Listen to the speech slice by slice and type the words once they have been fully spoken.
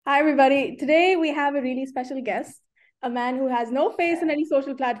Hi, everybody. Today we have a really special guest, a man who has no face in any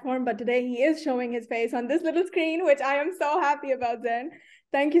social platform, but today he is showing his face on this little screen, which I am so happy about, Zain.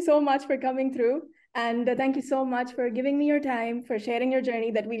 Thank you so much for coming through. And thank you so much for giving me your time, for sharing your journey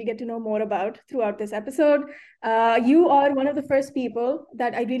that we'll get to know more about throughout this episode. You are one of the first people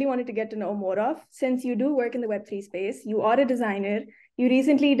that I really wanted to get to know more of, since you do work in the Web3 space. You are a designer. You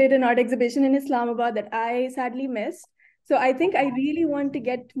recently did an art exhibition in Islamabad that I sadly missed. So I think I really want to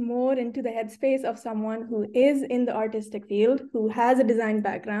get more into the headspace of someone who is in the artistic field, who has a design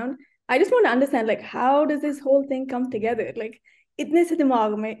background. I just want to understand, like, how does this whole thing come together? Like, इतने से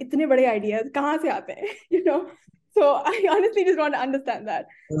दिमाग में इतने बड़े ideas कहाँ से आते हैं? You know? So I honestly just want to understand that.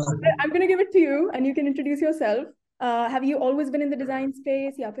 I'm going to give it to you and you can introduce yourself. Have you always been in the design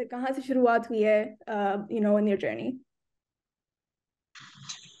space या फिर कहाँ से शुरुआत हुई है, in your journey?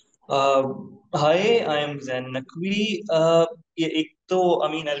 Hi, I'm Zain Naqvi. ये एक तो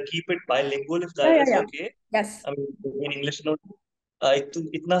I mean I'll keep it bilingual if Yeah, that yeah, is yeah. okay. Yes. I mean in English note. एक तो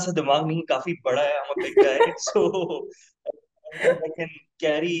इतना सा दिमाग नहीं काफी बड़ा है. I'm a big guy, so I think I can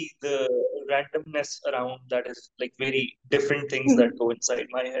carry the randomness around. That is like very different things that go inside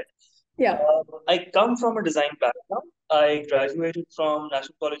my head. Yeah. I come from a design background. I graduated from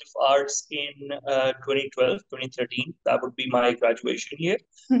National College of Arts in 2012, 2013. That would be my graduation year.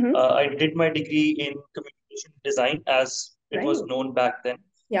 Mm-hmm. I did my degree in communication design as it Right. was known back then.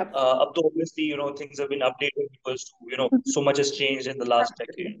 Yep. Up to obviously, things have been updated because, so much has changed in the last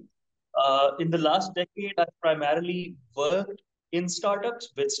decade. In the last decade, I primarily worked in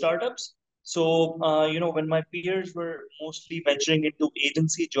startups with startups. So, when my peers were mostly venturing into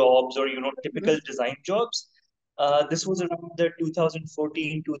agency jobs or, typical Mhm. design jobs, this was around the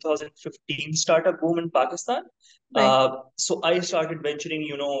 2014, 2015 startup boom in Pakistan. Right. So I started venturing,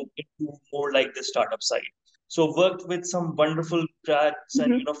 into more like the startup side. So worked with some wonderful cracks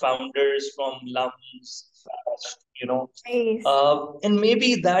and, Mhm. founders from Lums, Fast, Nice. and maybe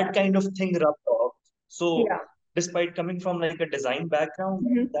that kind of thing rubbed off. So, Yeah. despite coming from like a design background,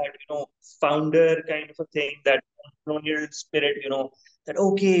 Mhm. that founder kind of a thing, that entrepreneurial spirit, that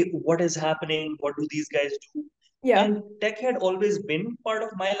okay, what is happening? What do these guys do? Yeah. And tech had always been part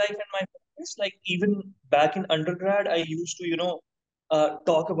of my life and my business. Like even back in undergrad, I used to,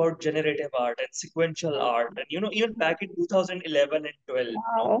 talk about generative art and sequential art, and even back in 2011 and 12,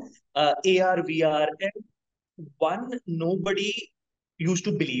 Wow. AR, VR, one, nobody used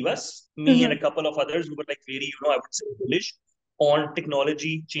to believe us, me and a Mhm. couple of others who were like very, I would say bullish on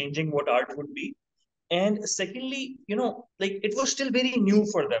technology changing what art would be. And secondly, like it was still very new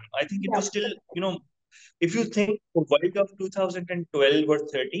for them. I think it Yeah. was still, if you think the world of 2012 or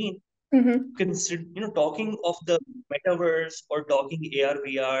 13, Mhm. consider, talking of the metaverse or talking AR,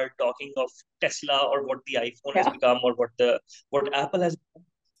 VR, talking of Tesla or what the iPhone has Yeah. become or what Apple has,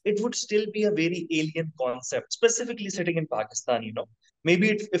 it would still be a very alien concept, specifically sitting in Pakistan, Maybe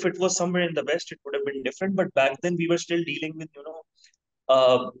if it was somewhere in the West, it would have been different. But back then, we were still dealing with,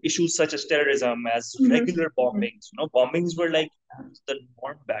 issues such as terrorism, as Mhm. regular Mhm. bombings. Bombings were like the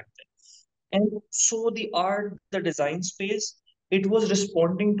norm back then. And so the art, the design space, it was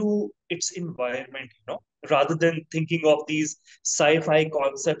responding to its environment, rather than thinking of these sci-fi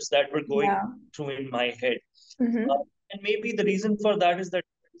concepts that were going Yeah. through in my head. Mhm. And maybe the reason for that is that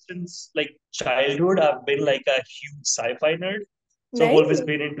since like childhood, I've been like a huge sci-fi nerd. So I've Nice. always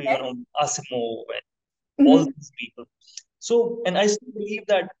been into, Okay. Asimov and all Mhm. these people. So, and I still believe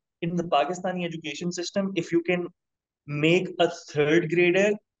that in the Pakistani education system, if you can make a third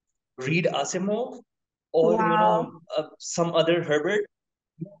grader read Asimov or, Wow. some other Herbert,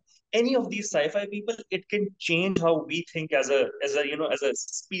 any of these sci-fi people, it can change how we think as a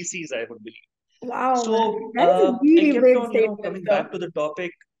species, I would believe. Wow, man. So That is a I really kept big on, statement, coming back though. to the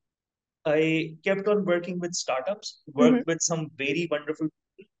topic. I kept on working with startups, Mhm. worked with some very wonderful,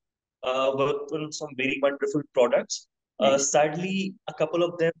 worked on some very wonderful products. Nice. Sadly, a couple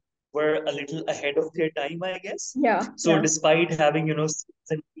of them were a little ahead of their time, I guess. Yeah. So Yeah. despite having,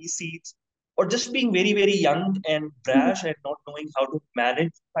 seats and seats, or just being very, very young and Mhm. brash and not knowing how to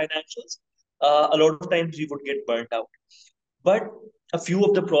manage financials, a lot of times we would get burnt out. But a few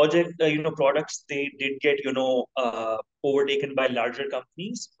of the products, they did get overtaken by larger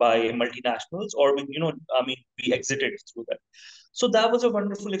companies, by multinationals, or I mean we exited through that. So that was a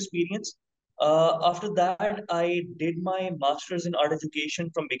wonderful experience. After that, I did my master's in art education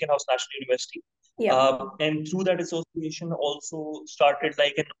from Bacon House National University. Yep. And through that association also started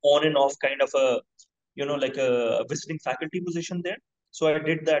like an on and off kind of a like a visiting faculty position there. So I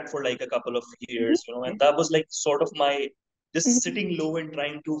did that for like a couple of Mhm. years, and that was like sort of my just sitting low and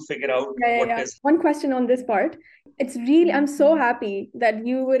trying to figure out what is. One question on this part. It's really, I'm so happy that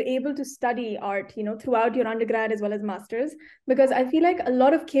you were able to study art, throughout your undergrad as well as masters, because I feel like a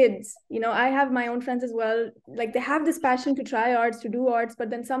lot of kids, I have my own friends as well, like they have this passion to try arts, to do arts, but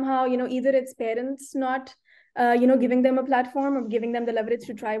then somehow, either it's parents not, giving them a platform or giving them the leverage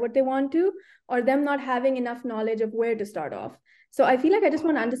to try what they want to, or them not having enough knowledge of where to start off. So I feel like I just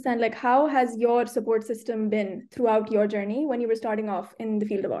want to understand, like, how has your support system been throughout your journey when you were starting off in the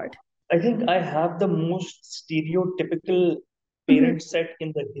field of art? I think I have the most stereotypical Mm-hmm. parent set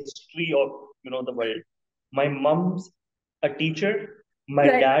in the history of the world. My mom's a teacher, my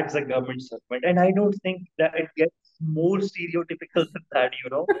Right. dad's a government servant, and I don't think that it gets more stereotypical than that.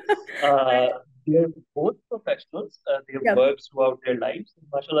 Right. They're both professionals. They've Yep. worked throughout their lives.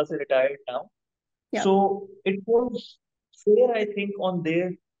 Mashallah, they're retired now. Yep. So it was fair, I think, on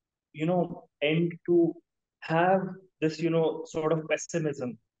their end to have this sort of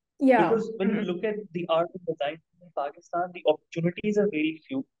pessimism, Yeah. because when you Mm-hmm. look at the art and design in Pakistan, the opportunities are very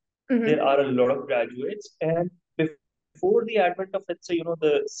few. Mm-hmm. There are a lot of graduates, and before the advent of, let's say,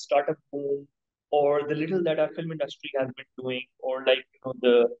 the startup boom, or the little that our film industry has been doing, or like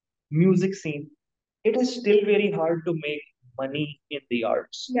the music scene, it is still very hard to make money in the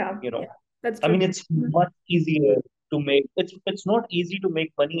arts. Yeah. Yeah. That's I true. mean, it's Mm-hmm. much easier to make. It's not easy to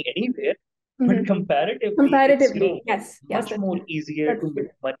make money anywhere, but Mm-hmm. comparatively, it's Comparatively, yes. Yes, much that's more true. easier That's to true.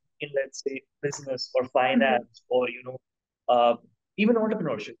 make money in, let's say, business or Mm-hmm. finance, or uh, even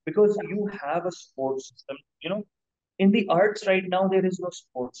entrepreneurship, because you have a support system. In the arts right now, there is no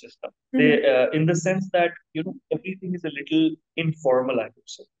support system. Mm-hmm. They, in the sense that everything is a little informal, I would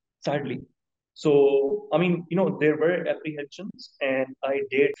say, sadly. So, I mean, there were apprehensions, and I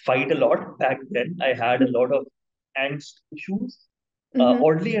did fight a lot back then. I had a lot of angst issues. Mm-hmm.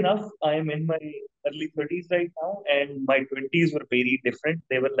 Oddly enough, I am in my early 30s right now, and my 20s were very different.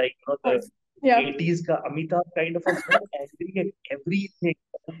 They were like, the Yeah. 80s ka Amitabh kind of as well, angry at everything,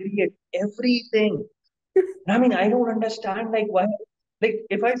 angry at everything. I mean, I don't understand, like, why. Like,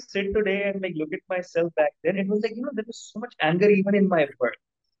 if I sit today and like look at myself back then, it was like, there was so much anger even in my work.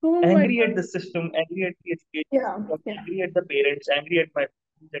 Oh my Angry God. at the system, angry at the education Yeah. system, Yeah. angry at the parents, angry at my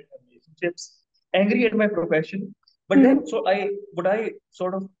friends, at my relationships, angry at my profession. But Mm-hmm. then, what I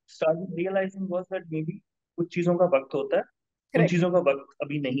sort of started realizing was that maybe कुछ चीजों का वक्त होता है, उन Correct. चीजों का वक्त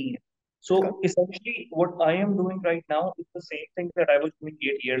अभी नहीं है. Of So course. essentially, what I am doing right now is the same thing that I was doing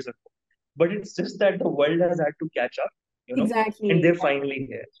 8 years ago. But it's just that the world has had to catch up, and Exactly. they're finally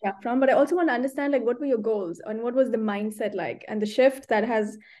here. Yeah, from, but I also want to understand, like, what were your goals and what was the mindset like, and the shift that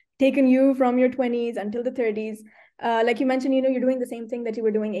has taken you from your 20s until the 30s. Like you mentioned, you're doing the same thing that you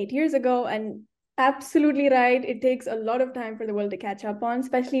were doing 8 years ago, and absolutely right. It takes a lot of time for the world to catch up on,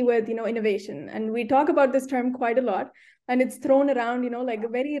 especially with, innovation. And we talk about this term quite a lot, and it's thrown around, like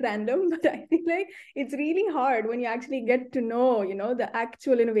very random, but I feel like it's really hard when you actually get to know, the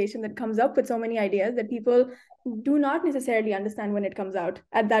actual innovation that comes up with so many ideas that people do not necessarily understand when it comes out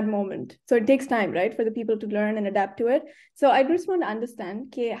at that moment. So it takes time, right, for the people to learn and adapt to it. So I just want to understand,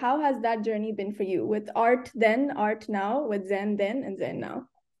 okay, how has that journey been for you with art then, art now, with Zen then, and Zen now?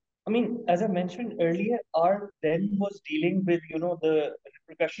 I mean, as I mentioned earlier, art then was dealing with, the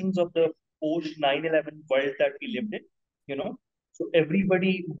repercussions of the post 9/11 world that we lived in, you know. So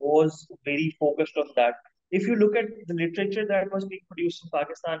everybody was very focused on that. If you look at the literature that was being produced in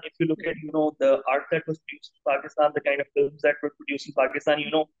Pakistan, if you look at, the art that was produced in Pakistan, the kind of films that were produced in Pakistan,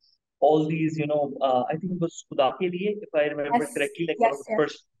 all these, I think it was Khuda Ke Liye, if I remember Yes, correctly, like one of yes, the yes.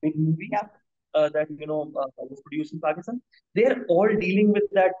 first big movies Yeah. that was produced in Pakistan. They're all dealing with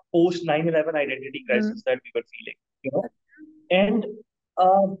that post 9/11 identity Mm-hmm. crisis that we were feeling, and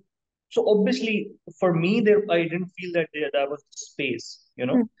um, so obviously for me there I didn't feel that that was space,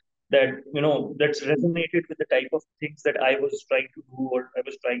 that that's resonated with the type of things that I was trying to do or I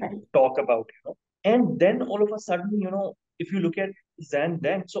was trying Right. to talk about, and then all of a sudden, if you look at Zan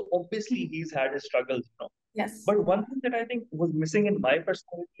then, so obviously he's had his struggles, Yes. but one thing that I think was missing in my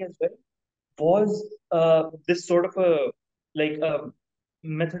personality as well was this sort of a like a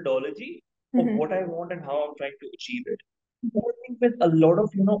methodology of Mm-hmm. what I want and how I'm trying to achieve it. I think with a lot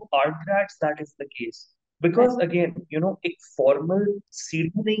of art grads that is the case, Right. because again एक formal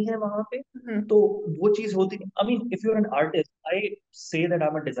सीढ़ी नहीं है वहां पे, Mm-hmm. तो वो चीज होती नहीं. I mean, if you're an artist, I say that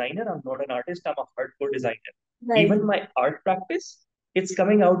I'm a designer. I'm not an artist. I'm a hardcore designer. Right. Even my art practice, it's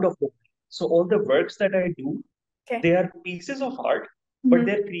coming out of it. So all the works that I do, Okay. they are pieces of art, but Mm-hmm.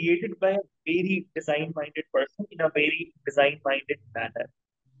 they're created by a very design-minded person in a very design-minded manner.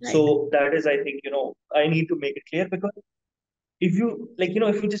 Right. So that is, I think, I need to make it clear, because if you like,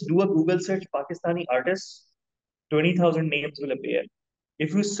 if you just do a Google search Pakistani artists, 20,000 names will appear.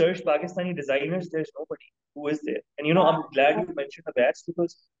 If you search Pakistani designers, there's nobody who is there. And I'm glad you mentioned Abbas,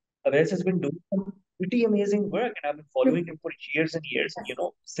 because Abbas has been doing some pretty amazing work, and I've been following him for years and years. And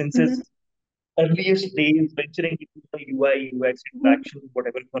since his earliest days, venturing into the UI, UX interaction,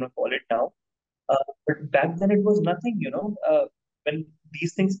 whatever you want to call it now. But back then it was nothing. When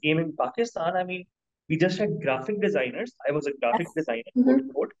these things came in Pakistan, I mean, we just had graphic designers. I was a graphic designer, quote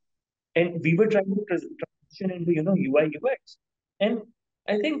unquote, and we were trying to transition into UI UX. And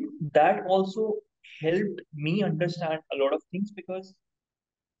I think that also helped me understand a lot of things, because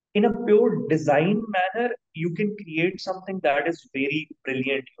in a pure design manner you can create something that is very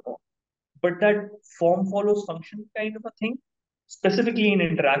brilliant, but that form follows function kind of a thing, specifically in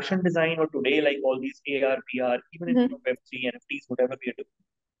interaction design, or today like all these AR VR, even in Web3 NFTs, whatever we are doing,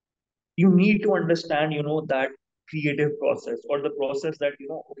 you need to understand that creative process, or the process that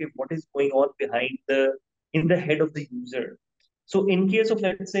okay, what is going on behind the in the head of the user. So in case of,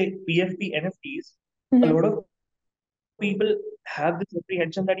 let's say, PFP NFTs, a lot of people have this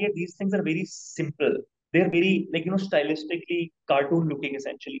apprehension that yeah, these things are very simple, they're very, like, stylistically cartoon looking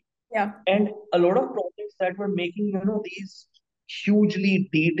essentially. Yeah. And a lot of projects that were making these hugely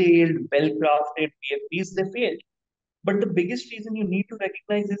detailed, well crafted PFPs, they failed. But the biggest reason you need to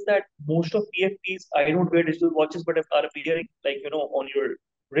recognize is that most of PFPs, I don't wear digital watches, but are appearing like, on your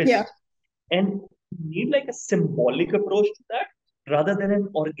Yeah. wrist. And you need like a symbolic approach to that rather than an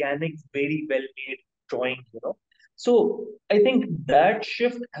organic, very well made drawing. So I think that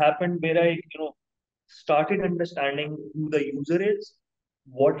shift happened where I, started understanding who the user is,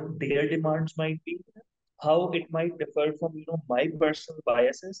 what their demands might be, how it might differ from, my personal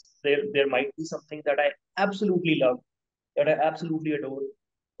biases. There might be something that I absolutely love, that I absolutely adore,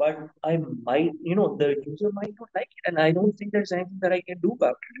 but I might, the user might not like it, and I don't think there's anything that I can do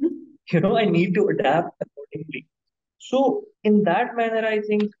about it. I need to adapt accordingly. So in that manner, I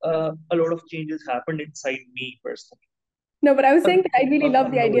think a lot of changes happened inside me personally. No, but I was saying that I really love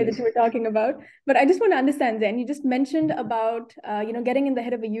the No idea that worries. you were talking about. But I just want to understand, Zen, you just mentioned about getting in the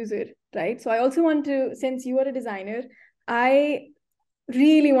head of a user, right? So I also want to, since you are a designer, I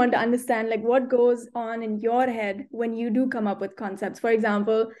really want to understand like what goes on in your head when you do come up with concepts. For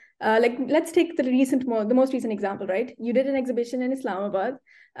example, like let's take the most recent example, right? You did an exhibition in Islamabad,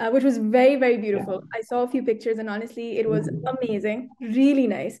 which was very, very beautiful. I saw a few pictures and honestly, it was amazing, really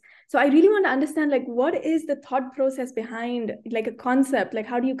nice. So I really want to understand like what is the thought process behind like a concept? Like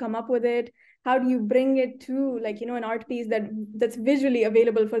how do you come up with it? How do you bring it to like an art piece that's visually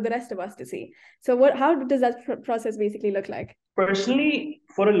available for the rest of us to see? So how does that process basically look like? Personally,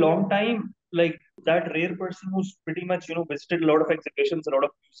 for a long time, like that rare person who's pretty much, visited a lot of exhibitions, a lot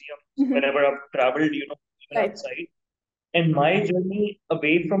of museums, whenever I've traveled, even Right. outside. And my journey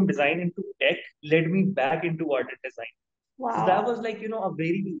away from design into tech led me back into art and design. So that Wow. was like,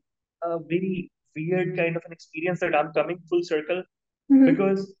 a very weird kind of an experience that I'm coming full circle,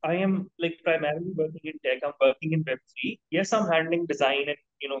 because I am like primarily working in tech. I'm working in Web3. Yes, I'm handling design and,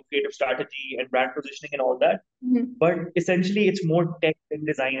 creative strategy and brand positioning and all that. But essentially it's more tech than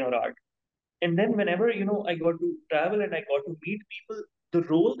design or art. And then whenever, I got to travel and I got to meet people, the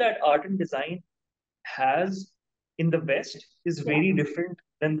role that art and design has in the West is very different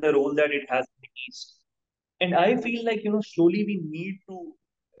than the role that it has in the East. And I feel like, slowly we need to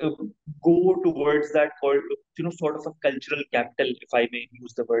uh, go towards that, called, sort of a cultural capital, if I may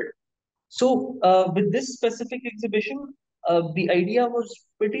use the word. So, with this specific exhibition, the idea was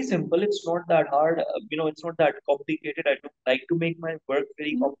pretty simple. It's not that hard. It's not that complicated. I don't like to make my work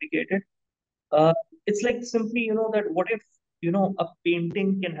very complicated. Uh, it's like simply, that what if, a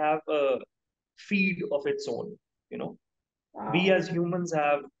painting can have a feed of its own, you know? We Wow. as humans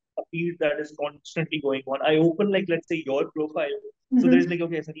have a feed that is constantly going on. I open, like, let's say your profile. So there's like,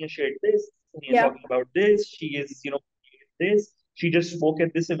 okay, Sania shared this, Sania Yeah. talking about this, she is, this, she just spoke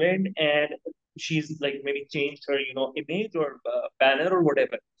at this event, and she's like maybe changed her, image or banner or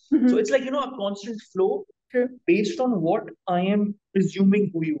whatever. So it's like, a constant flow True. based on what I am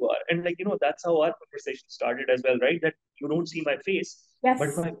presuming who you are. And like, that's how our conversation started as well, right? That you don't see my face, but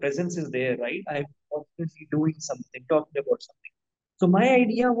Yes. my presence is there, right? I'm constantly doing something, talking about something. So my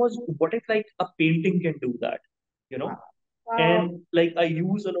idea was, what if like a painting can do that, you Wow. know? Wow. And like I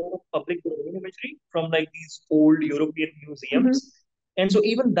use a lot of public domain imagery from like these old European museums. And so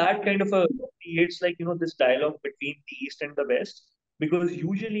even that kind of a creates like, this dialogue between the East and the West. Because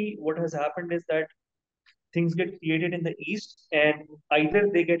usually what has happened is that things get created in the East, and either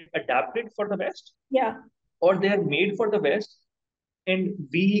they get adapted for the West, Yeah. or they are made for the West, and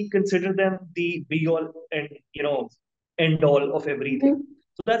we consider them the be all and end all of everything.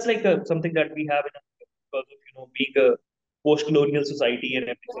 So that's like something that we have in. because of being a post-colonial society and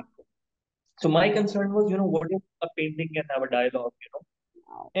everything. So my concern was, what if a painting can have a dialogue,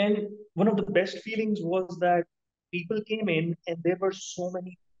 Wow. And one of the best feelings was that people came in and there were so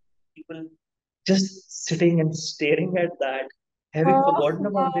many people just sitting and staring at that, having Oh, forgotten wow.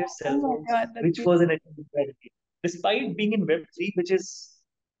 about their Oh cell my phones, God, that's which beautiful. was an achievement. Despite being in Web3, which is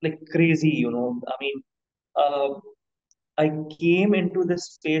like crazy, I mean, uh, I came into this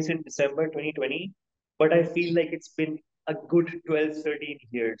space in December 2020, but I feel like it's been a good 12, 13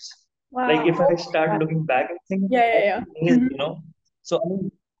 years. Like Wow. if I Oh start my God. looking back, I think Yeah, yeah, I'm yeah. amazed. So I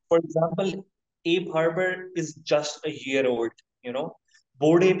mean, for example, Ape Harbor is just a year old, you know.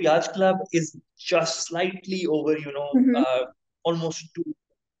 Board Ape Yacht Club is just slightly over, Mm-hmm. almost two,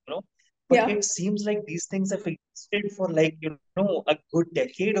 but Yeah. it seems like these things have existed for like, a good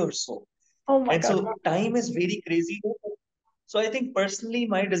decade or so. Oh my And God. so time is very crazy. So I think personally,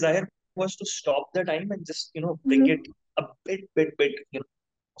 my desire was to stop the time and just, bring it Mm-hmm. a bit,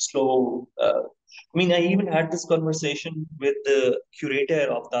 slow. I mean, I even had this conversation with the curator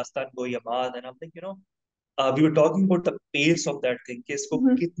of Dastan Go Yamad, and I'm like, we were talking about the pace of that thing. कि इसको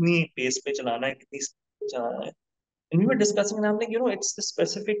Mm-hmm. कितनी pace पे चलाना है, कितनी speed पे चलाना है. And we were discussing, and I'm like, it's the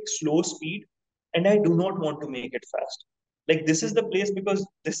specific slow speed, and I do not want to make it fast. Like, this is the place because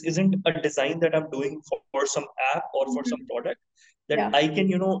this isn't a design that I'm doing for some app or for some Mm-hmm. product that Yeah. I can,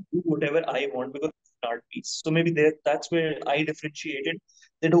 do whatever I want because it's an art piece. So maybe that's where I differentiated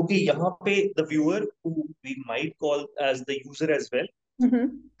that, okay, यहाँ पे the viewer, who we might call as the user as well, Mm-hmm.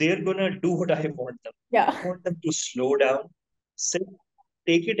 they're gonna do what I want them. I Yeah. want them to slow down, sit,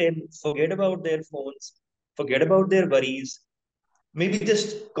 take it in, forget about their phones, forget about their worries, maybe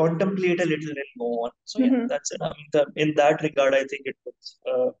just contemplate a little and go on. So yeah, Mm-hmm. that's it. I mean, in that regard, I think it was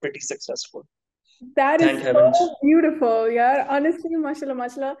pretty successful. That Thank is heavens. so beautiful. Yeah. Honestly, mashallah,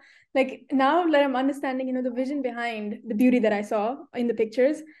 mashallah. Like now that I'm understanding, the vision behind the beauty that I saw in the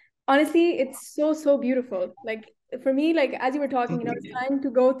pictures. Honestly, it's so, so beautiful. Like for me, like as you were talking, I was trying to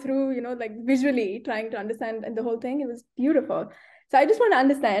go through, like visually trying to understand the whole thing. It was beautiful. So I just want to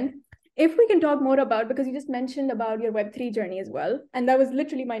understand if we can talk more about, because you just mentioned about your Web3 journey as well. And that was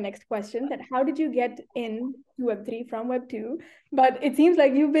literally my next question, that how did you get in to Web3 from Web2? But it seems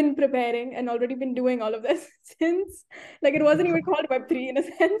like you've been preparing and already been doing all of this since, like, it wasn't even called Web3 in a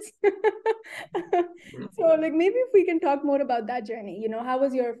sense. So like maybe if we can talk more about that journey, how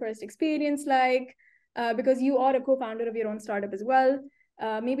was your first experience like? Because you are a co-founder of your own startup as well.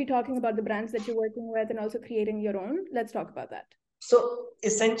 Maybe talking about the brands that you're working with and also creating your own. Let's talk about that. So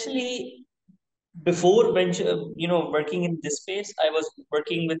essentially, before venture, working in this space, I was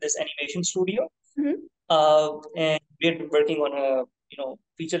working with this animation studio, Mm-hmm. and we're working on a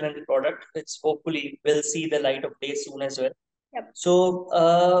feature length product, which hopefully will see the light of day soon as well. Yep. So,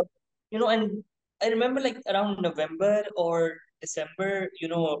 and I remember like around November or December,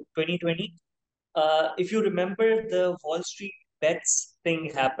 2020. If you remember, the Wall Street bets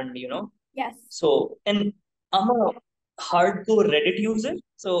thing happened. Yes. So, and I'm a hardcore Reddit user, Oh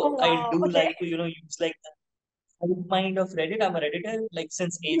so I wow. do Okay. like to, use like the hive mind of Reddit. I'm a Redditor like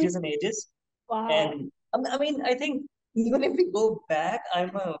since ages Mhm. and ages. Wow. And I mean, I think even if we go back,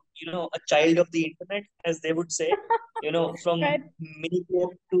 I'm a child of the internet, as they would say. From Right.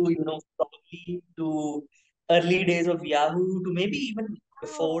 Miniclip to, probably to early days of Yahoo to maybe even Wow.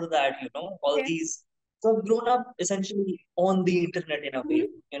 before that, all Okay. these. So I've grown up essentially on the internet in a way,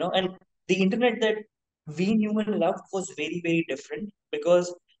 Mhm. and the internet that we knew and loved was very, very different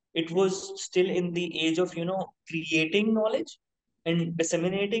because it was still in the age of, creating knowledge and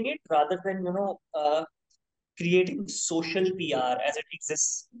disseminating it rather than creating social PR as it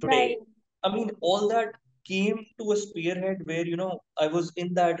exists Right. today. I mean, all that came to a spearhead where I was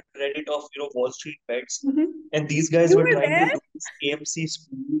in that Reddit of Wall Street bets, Mhm. and these guys You were were trying to there? do this AMC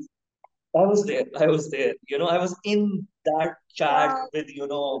squeeze. I was there. I was there. I was in that chat Wow. with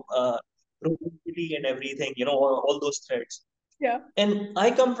Robinity and everything. All those threads. Yeah. And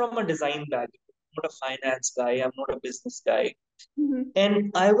I come from a design background. I'm not a finance guy. I'm not a business guy. Mhm.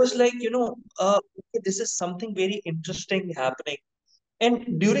 And I was like, okay, this is something very interesting happening.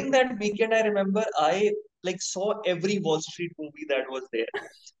 And during that weekend, I remember I like saw every Wall Street movie that was there.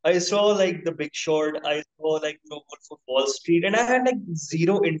 I saw like The Big Short. I saw like Wolf of Wall Street, and I had like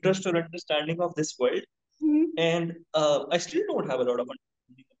zero interest or understanding of this world. Mhm. And I still don't have a lot of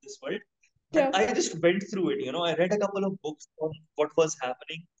understanding of this world, but Yeah. I just went through it. I read a couple of books on what was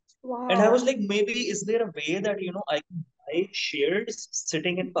happening, and I Wow. was like, maybe is there a way that I can buy shares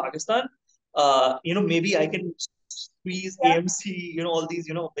sitting in Pakistan? Maybe I can squeeze Yeah. AMC. All these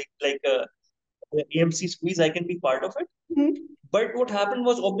big like AMC squeeze. I can be part of it. Mhm. But what happened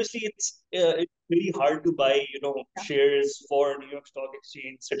was obviously it's really hard to buy shares for New York Stock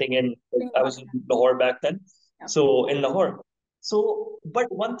Exchange sitting in I was in Lahore back then, so in Lahore. So,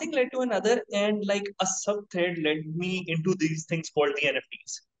 but one thing led to another, and like a sub thread led me into these things called the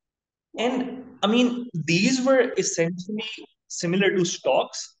NFTs. And I mean, these were essentially similar to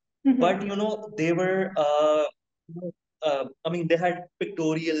stocks, but they were, I mean, they had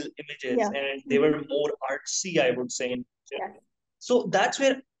pictorial images and they were more artsy, I would say. So that's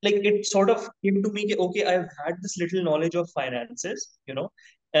where, like, it sort of came to me, okay, I've had this little knowledge of finances,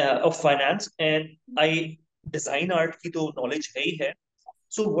 of finance, and I design art ki to knowledge hai hai.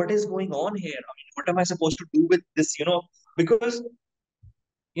 So what is going on here? I mean, what am I supposed to do with this? Because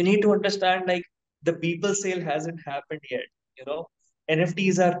you need to understand, like, the people sale hasn't happened yet. you know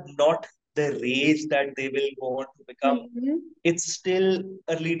NFTs are not the rage that they will go on to become. It's still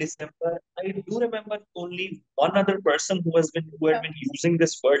early December. I do remember only one other person who had been using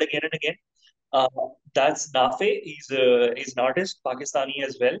this word again and again. That's Nafe. He's an artist, Pakistani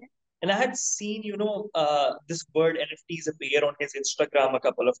as well. And I had seen, this word NFTs appear on his Instagram a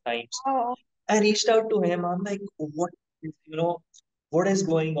couple of times. Oh. I reached out to him. I'm like, what is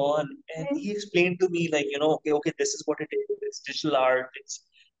going on? And he explained to me, like, okay, this is what it is. It's digital art. It's,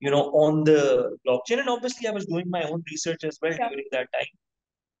 on the blockchain. And obviously, I was doing my own research as well during that time.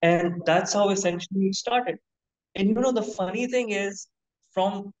 And that's how essentially it started. And, the funny thing is,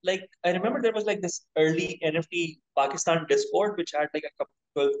 from like, I remember there was like this early NFT Pakistan Discord, which had like a couple,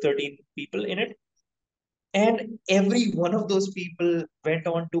 12, 13 people in it. And every one of those people went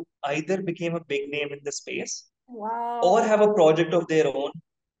on to either became a big name in the space, or have a project of their own,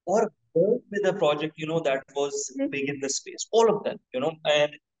 or work with a project, that was big in the space. All of them,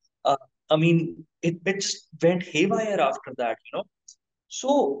 and uh, I mean, it just went haywire after that.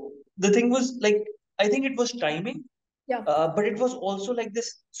 So the thing was like, I think it was timing, but it was also like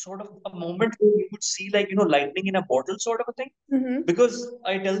this sort of a moment where you would see, like, lightning in a bottle sort of a thing. Because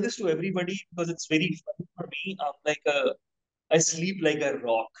I tell this to everybody because it's very funny for me. I'm like I sleep like a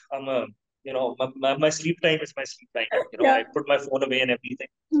rock. I'm a, my sleep time is my sleep time. I put my phone away and everything.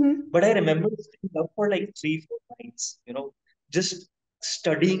 But I remember staying up for like 3, 4 nights, just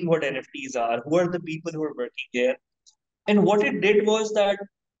studying what NFTs are, who are the people who are working here. And what it did was that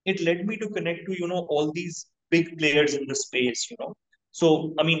it led me to connect to, all these big players in the space.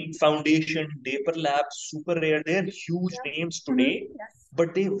 So, I mean, Foundation, Daper Labs, Super Rare, they're huge names today,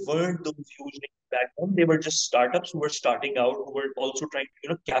 but they weren't those huge names back then. They were just startups who were starting out, who were also trying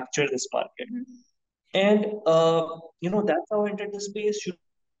to, capture this market. And, that's how I entered the space.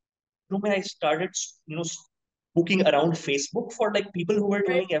 When I started, looking around Facebook for like people who were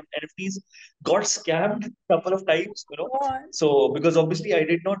doing NFTs, got scammed a couple of times. So because obviously I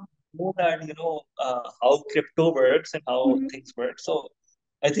did not know that how crypto works and how things work. So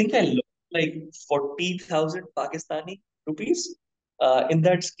I think I lost like 40,000 Pakistani rupees in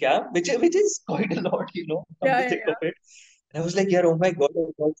that scam, which is quite a lot, come to think of it. And I was like, yeah, oh my God,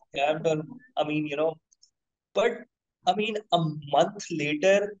 I got scammed. And I mean, but I mean, a month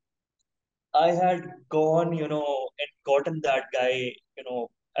later, I had gone, and gotten that guy,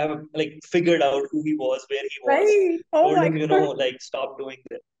 I like figured out who he was, where he was, told him, like, stop doing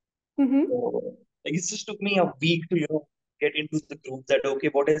this. So, like, it just took me a week to, get into the group that, okay,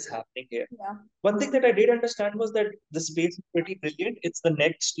 what is happening here? One thing that I did understand was that the space is pretty brilliant. It's the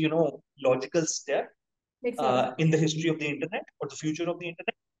next, logical step in the history of the internet or the future of the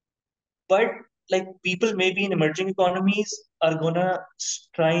internet. But like, people maybe in emerging economies are gonna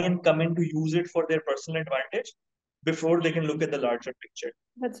try and come in to use it for their personal advantage before they can look at the larger picture.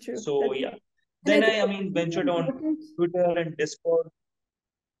 That's true. So yeah. Then I mean, ventured on Twitter and Discord.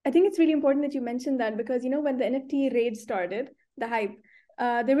 I think it's really important that you mentioned that because, when the NFT rage started, the hype,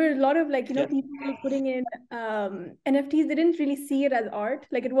 there were a lot of like, people putting in NFTs. They didn't really see it as art.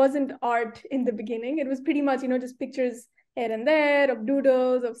 Like, it wasn't art in the beginning. It was pretty much, just pictures here and there of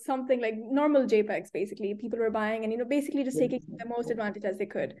doodles of something like normal JPEGs, basically. People were buying and, basically just taking the most advantage as they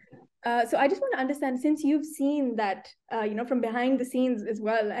could. So I just want to understand, since you've seen that, from behind the scenes as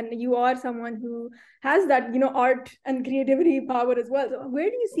well, and you are someone who has that, art and creativity power as well. So where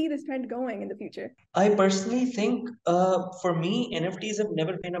do you see this trend going in the future? I personally think, for me, NFTs have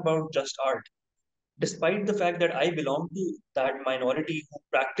never been about just art. Despite the fact that I belong to that minority who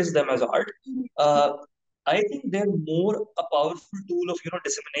practice them as art, I think they're more a powerful tool of,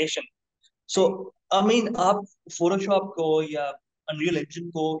 dissemination. So, I mean, आप Photoshop को या Unreal Engine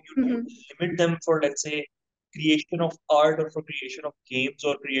को, you don't limit them for, let's say, creation of art or for creation of games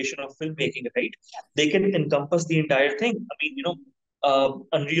or creation of filmmaking, right? They can encompass the entire thing. I mean,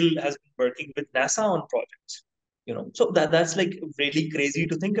 Unreal has been working with NASA on projects. So that's like really crazy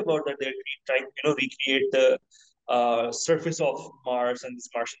to think about, that they're trying to recreate the surface of Mars and this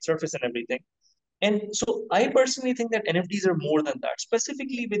Martian surface and everything. And so I personally think that NFTs are more than that,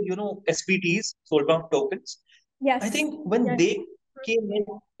 specifically with SPTs, soulbound tokens. I Yes. think when Yes. they came in,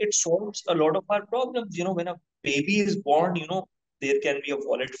 it solves a lot of our problems. When a baby is born, there can be a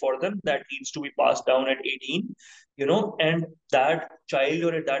wallet for them that needs to be passed down at 18, and that child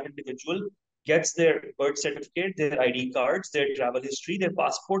or that individual gets their birth certificate, their ID cards, their travel history, their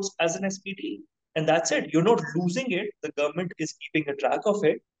passports as an SPT. And that's it. You're not losing it. The government is keeping a track of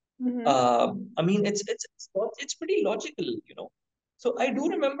it. Mm-hmm. I mean, it's pretty logical. So I do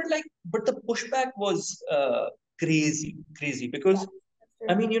remember, like, but the pushback was crazy, because That's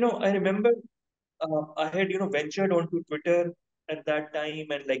I true. mean, I remember I had ventured onto Twitter at that time,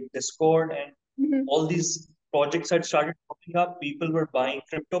 and like Discord, and Mm-hmm. all these projects had started popping up. People were buying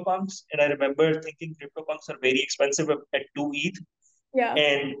CryptoPunks, and I remember thinking CryptoPunks are very expensive at 2 ETH, Yeah.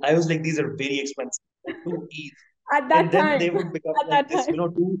 and I was like, these are very expensive at 2 ETH. At And that then time. they would become At like that this, time.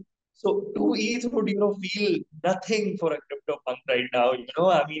 so 2 ETH would, feel nothing for a crypto punk right now.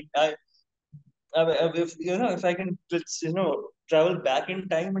 I mean, if if I can just travel back in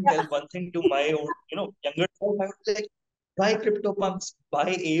time and tell Yeah. one thing to my old younger self, I would like, buy crypto punks,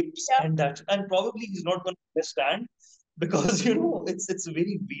 buy apes, Yeah. and probably he's not going to understand, because it's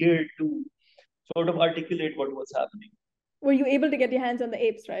very weird to sort of articulate what was happening. Were you able to get your hands on the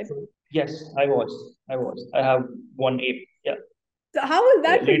apes, right? Yes, I have one ape. Yeah. So how was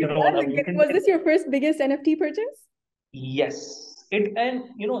that for you? Later on, a mutant. Was this your first biggest NFT purchase? Yes. And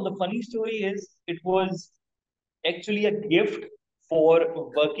the funny story is, it was actually a gift for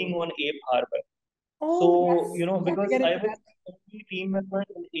working on Ape Harbor. Oh, So, yes. We have to because get I into was that. the only team member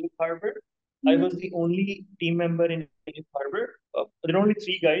in Ape Harbor, I Mm-hmm. was the only team member in Ape Harbor. There are only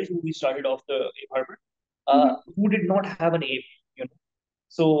three guys who we started off the Ape Harbor, Mm-hmm. who did not have an ape. You know,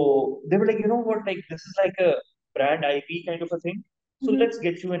 so they were like, what, like this is like a brand IP kind of a thing. So Mm-hmm. let's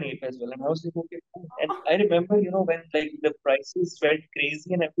get you an ape as well. And I was like, okay, cool. And I remember, when like the prices went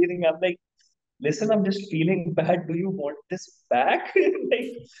crazy and everything, I'm like, listen, I'm just feeling bad. Do you want this back? Like,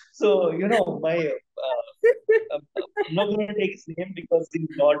 so, I'm not going to take his name because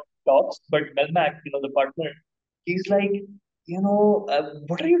he's not talks, but Melmac, the partner, he's like,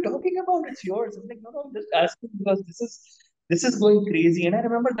 what are you talking about? It's yours. I'm like, no, no, I'm just asking because this is going crazy. And I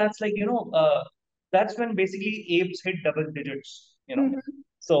remember that's when basically apes hit double digits. Mm-hmm.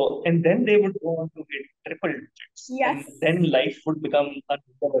 So, and then they would go on to hit triple digits, and Yes. then life would become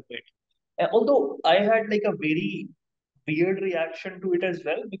unbearable. Although I had like a very weird reaction to it as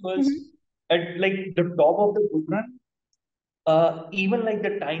well, because Mm-hmm. at like the top of the bull run, even like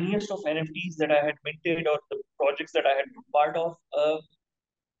the tiniest of NFTs that I had minted, or the projects that I had been part of,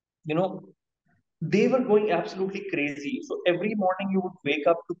 you know, they were going absolutely crazy. So every morning you would wake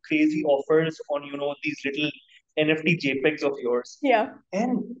up to crazy offers on, these little NFT JPEGs of yours. Yeah.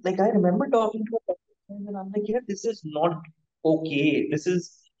 And like I remember talking to a couple of friends, and I'm like, yeah, this is not okay. This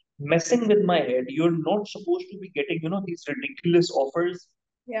is messing with my head. You're not supposed to be getting, these ridiculous offers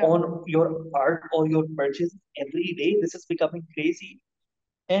Yeah. on your art or your purchase every day. This is becoming crazy.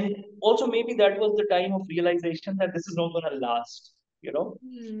 And also maybe that was the time of realization that this is not gonna last, you know.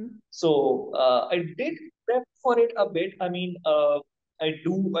 Mm. So I did prep for it a bit. I mean, I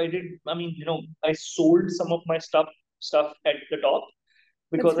did. I mean, I sold some of my stuff at the top,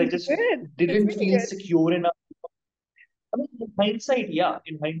 That's because I really just good. That's didn't really feel good. secure enough. I mean, in hindsight, yeah,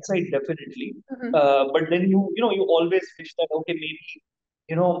 in hindsight, definitely. Mm-hmm. But then you always wish that, okay, maybe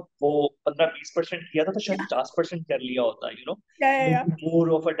वो 15-20% किया था, तो शायद 50% कर लिया होता, Yeah, yeah, yeah. maybe more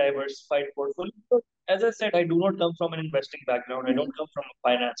of a diversified portfolio. But as I said, I do not come from an investing background. I don't Mm-hmm. come from a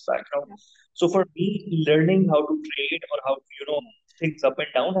finance background. Yeah. So for me, learning how to trade, or how to things up and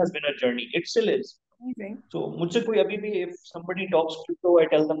down, has been a journey. It still is. Amazing. So मुझसे कोई अभी भी, if somebody talks crypto, I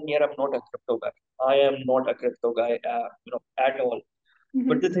tell them, yeah, I'm not a crypto guy. I am not a crypto guy, at all. But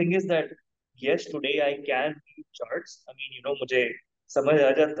Mm-hmm. the thing is that, yes, today I can read charts. I mean, मुझे समझ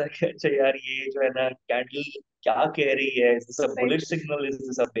आ जाता है कि अच्छा यार, ये जो है ना कैंडल क्या कह रही है, is this a Right. bullish signal, is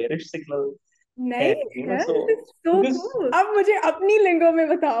this a bearish signal? Nice. And Yeah, so, this is so because cool. अब मुझे अपनी लिंगो में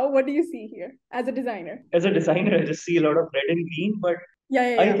बताओ, what do you see here as a designer? as a designer, I just see a lot of red and green. But Yeah,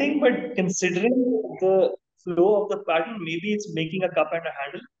 yeah, I yeah. think, but considering the flow of the pattern, maybe it's making a cup and a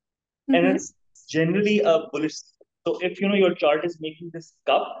handle, and Mm-hmm. it's generally a bullish. So if your chart is making this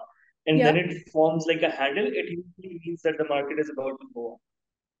cup, and Yeah. then it forms like a handle, it usually means that the market is about to go up.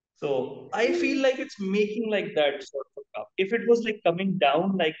 So I feel like it's making like that sort of a cup. If it was like coming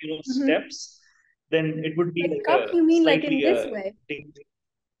down, like Mm-hmm. steps, then it would be Like like cup, a you mean like in slightly this way? ding.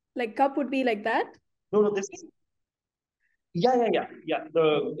 Like cup would be like that? No, no, this. Yeah.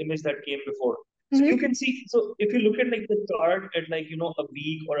 The image that came before. So you Mm-hmm. can see. So if you look at like the chart at like a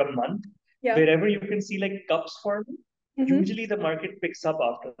week or a month, Yeah. wherever you can see like cups forming, Mm-hmm. usually the market picks up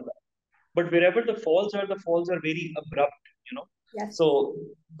after that. But wherever the falls are very abrupt, you know. Yes. So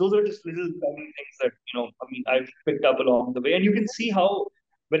those are just little tiny things that I mean, I've picked up along the way, and you can see how Mhm.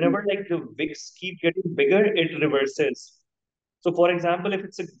 whenever like the wicks keep getting bigger, it reverses. So, for example, if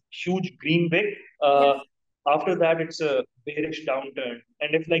it's a huge green wick, Yes. after that it's a bearish downturn,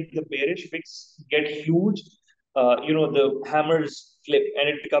 and if like the bearish wicks get huge, the hammers flip and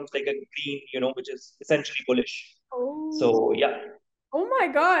it becomes like a green, which is essentially bullish. Oh. So yeah. Oh my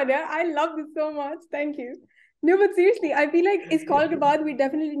God. Yeah, I love this so much. Thank you. No, but seriously, I feel like is call ke baad we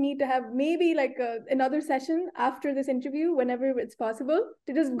definitely need to have maybe like another session after this interview, whenever it's possible,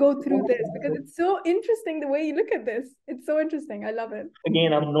 to just go through this because it's so interesting the way you look at this. It's so interesting. I love it.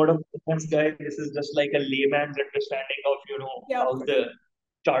 Again, I'm not a finance guy. This is just like a layman's understanding of Yeah, of how course. the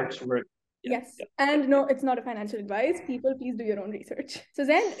charts work. Yeah, Yes. yeah. And no, it's not a financial advice. People, please do your own research. So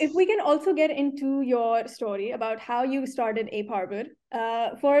then, if we can also get into your story about how you started Ape Harbour,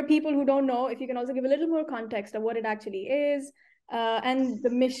 for people who don't know, if you can also give a little more context of what it actually is, and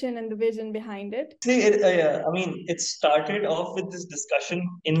the mission and the vision behind it. See, I mean, it started off with this discussion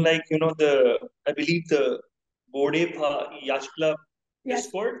in like, I believe the Board Ape Yacht Club Yes.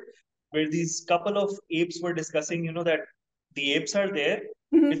 Discord, where these couple of apes were discussing, that the apes are there.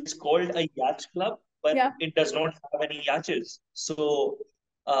 Mhm. It's called a yacht club, but Yeah. it does not have any yachts. So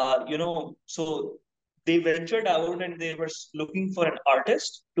they ventured out and they were looking for an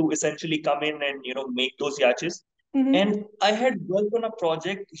artist to essentially come in and, make those yachts. Hmm. And I had worked on a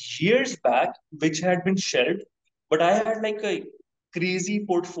project years back, which had been shelved, but I had like a crazy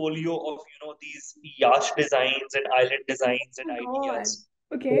portfolio of, these yacht designs and island designs and Oh God. ideas.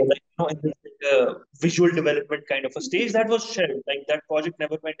 So, Okay. like, in this like, visual development kind of a stage that was shelved. Like that project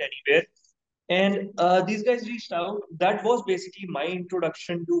never went anywhere. And these guys reached out. That was basically my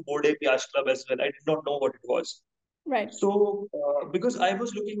introduction to Board Ape Yacht Club as well. I did not know what it was. Right. So, because I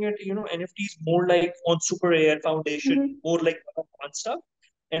was looking at NFTs more like on Super Air Foundation, Hmm. more like fun stuff,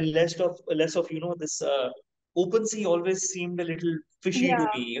 and less of this OpenSea always seemed a little fishy to Yeah.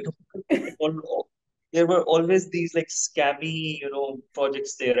 me. There were always these like scammy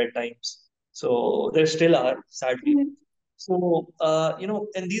projects there at times. So there still are, sadly. Mhm. So,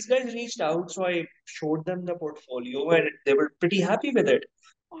 and these guys reached out, so I showed them the portfolio, and they were pretty happy with it.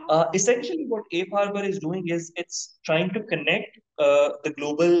 Wow. Essentially, what Ape Harbor is doing is it's trying to connect the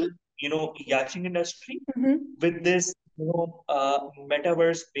global, yachting industry Hmm. with this,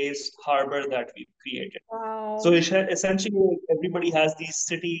 metaverse-based harbor that we've created. So Wow. essentially, everybody has these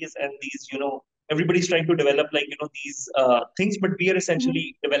cities and these, everybody's trying to develop like, these things, but we are Mhm. essentially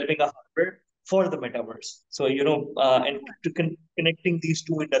developing a harbor for the metaverse. So, and connecting these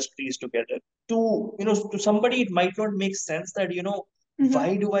two industries together. To somebody, it might not make sense that, Mhm. why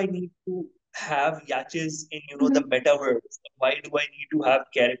do I need to have yachts in, the Mhm. metaverse? Why do I need to have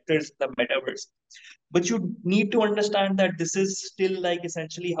characters in the metaverse? But you need to understand that this is still like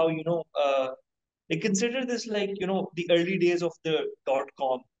essentially how, like consider this like, the early days of the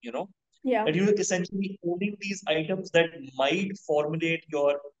 .com, Yeah. that you're essentially owning these items that might formulate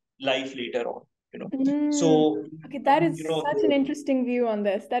your life later on, Mm. So, Okay, that is such an the, interesting view on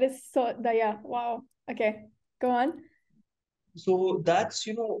this. That is so, yeah, wow. Okay, go on. so that's,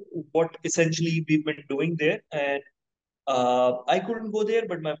 what essentially we've been doing there. And I couldn't go there,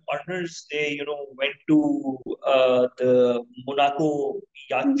 but my partners, they, went to the Monaco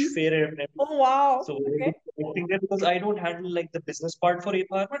yacht Mhm. fair and everything. Oh, wow. So we're Okay. just connecting there because I don't handle like the business part for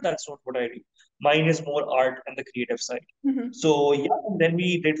Apartment. That's not what I do. Mine is more art and the creative side. Mhm. So yeah, and then we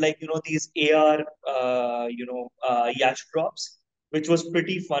did like these AR yacht drops, which was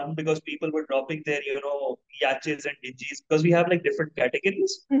pretty fun because people were dropping their yachts and dinghies because we have like different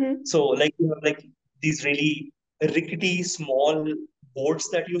categories. Mhm. So like you have like these really rickety small boats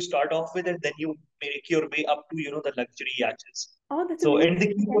that you start off with, and then you make your way up to the luxury yachts. Oh, that's So and amazing.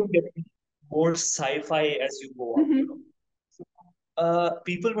 they keep Okay. on getting more sci-fi as you go up. Mhm.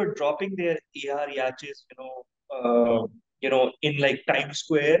 People were dropping their AR yachts, in like Times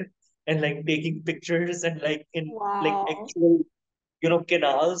Square and like taking pictures and like in like Wow. actual,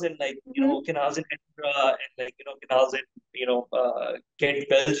 canals and like, Mhm. canals in Edinburgh and like, canals in, Kent,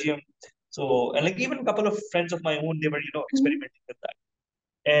 Belgium. So, and like even a couple of friends of my own, they were, Mhm. experimenting with that.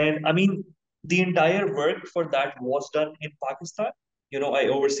 And I mean, the entire work for that was done in Pakistan. I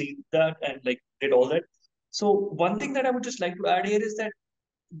oversee that and like did all that. So one thing that I would just like to add here is that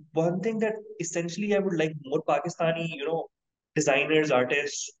one thing that essentially I would like more Pakistani, designers,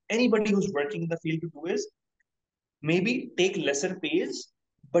 artists, anybody who's working in the field to do is maybe take lesser pays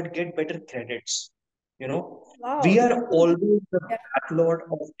but get better credits. You know, we Wow. are always the Yeah. backlog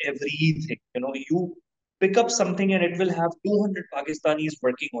of everything. You know, you pick up something and it will have 200 Pakistanis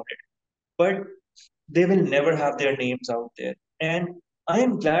working on it, but they will never have their names out there. And I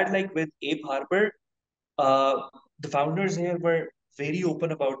am glad, like with Ape Harbor, uh, the founders here were very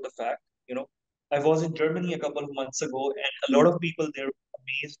open about the fact, you know, I was in Germany a couple of months ago, and a lot Mhm. of people there were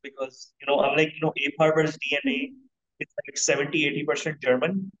amazed because, unlike, Ape Harbor's DNA, Mhm. it's like 70-80%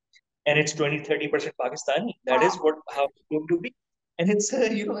 German, and it's 20-30% Pakistani. That is Wow. how it's going to be. And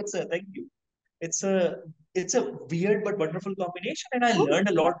thank you. It's a, it's a weird but wonderful combination. And I Oh, learned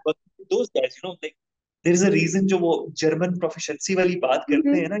a yeah. lot working with those guys, like, there is a reason जो वो German proficiency वाली बात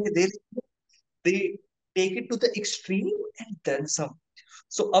करते हैं Mhm. ना कि they take it to the extreme and then some.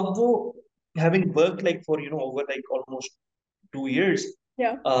 So अब वो having worked like for over like almost 2 years,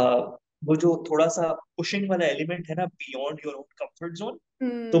 Yeah. uh, वो जो थोड़ा सा pushing वाला element है ना beyond your own comfort zone,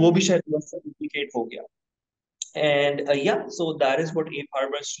 तो वो Mm. भी शायद थोड़ा सा duplicate हो गया. And yeah, so that is what Ape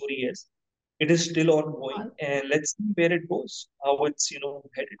Harbor's story is. It is still ongoing, and let's see where it goes, how it's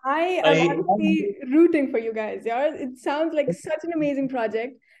headed. I I am honestly rooting for you guys. Yeah, it sounds like such an amazing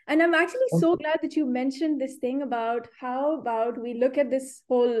project. And I'm actually so glad that you mentioned this thing about how about we look at this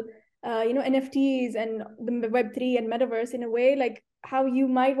whole, NFTs and the Web3 and metaverse in a way like how you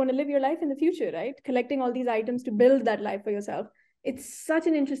might want to live your life in the future, right? Collecting all these items to build that life for yourself. It's such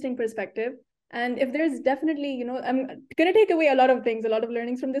an interesting perspective. And if there's definitely, I'm going to take away a lot of things, a lot of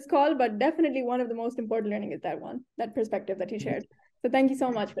learnings from this call, but definitely one of the most important learning is that one, that perspective that you shared. So thank you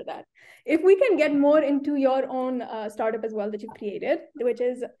so much for that. If we can get more into your own startup as well that you've created, which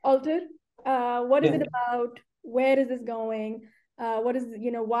is Alter, what is yeah. it about? Where is this going? What is,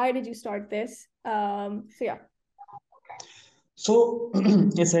 why did you start this? So yeah. So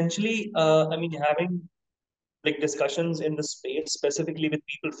essentially, I mean, having like discussions in the space specifically with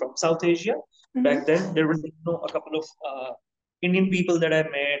people from South Asia. Mm-hmm. Back then, there were a couple of Indian people that I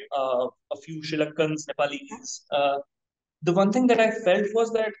met, a few Sri Lankans, Nepalese. The one thing that I felt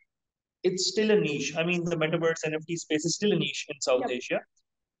was that it's still a niche. I mean, the metaverse NFT space is still a niche in South Yep. Asia.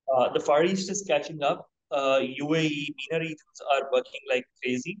 The Far East is catching up. UAE, MENA regions are working like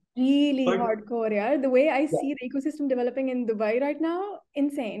crazy. Really But hardcore, yeah. The way I yeah, see the ecosystem developing in Dubai right now,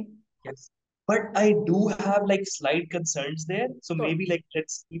 insane. yes. But I do have like slight concerns there. So Sure, maybe like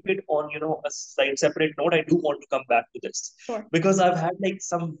let's keep it on, a slight separate note. I do want to come back to this sure. because I've had like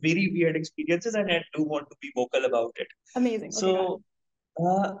some very weird experiences and I do want to be vocal about it. Amazing. Okay, got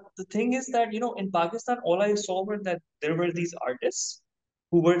So the thing is that, in Pakistan, all I saw were that there were these artists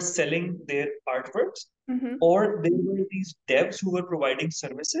who were selling their artworks, it. Mm-hmm. or there were these devs who were providing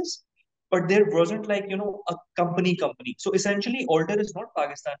services, but there wasn't like, a company. So essentially, Alter is not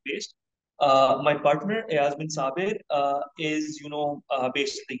Pakistan based. My partner, Ayaz bin Sabir, is,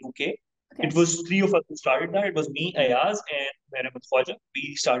 based in the UK. It Okay. was three of us who started that. It was me, Ayaz, and Mehrem Khwaja.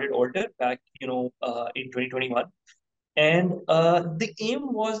 We started Alter back, in 2021. And the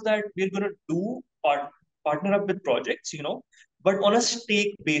aim was that we're going to partner up with projects, but on a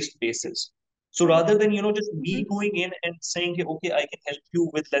stake based basis. So Right. rather than, just Mm-hmm. me going in and saying, okay, I can help you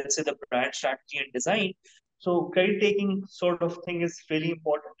with, let's say, the brand strategy and design. So credit taking sort of thing is really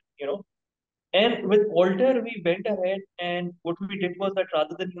important, and with Alter, we went ahead and what we did was that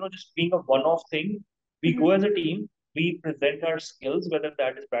rather than just being a one-off thing, we Mm-hmm. go as a team, we present our skills, whether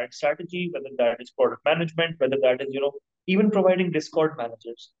that is brand strategy, whether that is product management, whether that is even providing Discord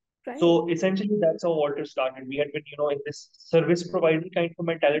managers. Right. So essentially, that's how Alter started. We had been in this service provider kind of Mm-hmm.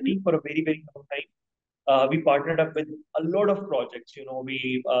 mentality for a very very long time. We partnered up with a lot of projects.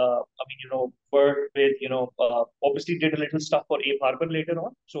 Worked with, obviously did a little stuff for Ape Harbor later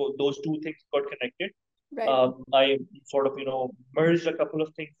on. So those two things got connected. Right. I sort of, merged a couple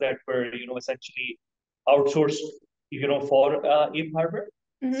of things that were, essentially outsourced, for Ape Harbor.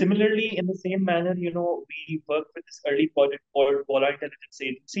 Mm-hmm. Similarly, in the same manner, we worked with this early project called Polar Intelligence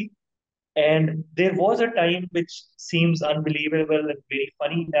Agency. And there was a time which seems unbelievable and very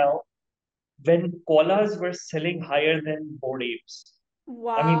funny now when koalas were selling higher than bored apes.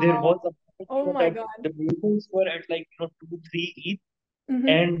 I mean, there was Wow. a point, Oh my that God. the vehicles were at like 2, 3 ETH, Mm-hmm.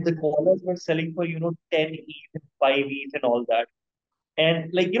 and the koalas were selling for 10 ETH and 5 ETH and all that. And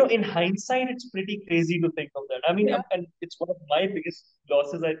like in hindsight, it's pretty crazy to think of that. I mean, Yeah. and it's one of my biggest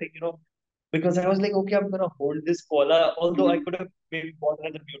losses, I think, because I was like, okay, I'm gonna hold this koala, although I Mm-hmm. could have maybe bought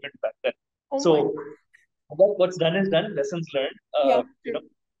another mutant back then. Oh my. So what's done is done. Lessons learned. Yeah. True.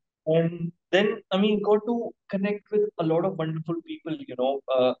 And then, I mean, got to connect with a lot of wonderful people.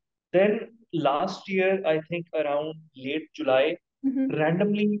 Then last year, I think around late July,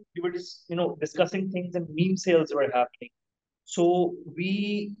 randomly we were just, discussing things and meme sales were happening. So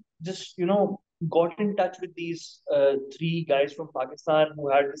we just, got in touch with these three guys from Pakistan who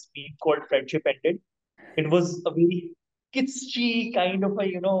had this meme called Friendship Ended. It was a very kitschy kind of a,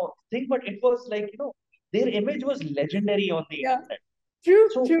 thing, but it was like, their image was legendary on the Yeah. internet. True,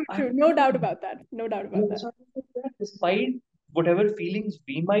 So true, true. No doubt about that. No doubt about that. so I think that despite whatever feelings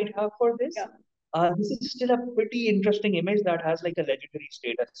we might have for Yeah. this is still a pretty interesting image that has like a legendary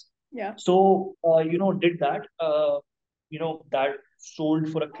status. Yeah. So, did that, that sold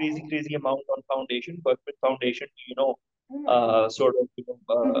for a crazy, crazy amount on Foundation, but with Foundation, Oh my God. sort of,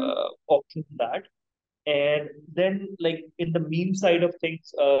 Mm-hmm. auction that. And then, like in the meme side of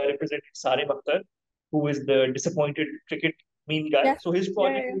things, represented Sarim Akhtar, who is the disappointed cricket meme guy. Yes. So his Yeah,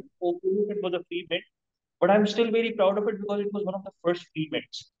 project yeah, was okay, it was a free mint, but I'm still very proud of it because it was one of the first free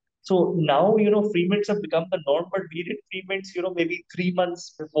mints. So now, free mints have become the norm, but we did free mints, maybe 3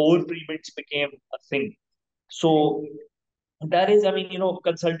 months before free mints became a thing. So that is, I mean,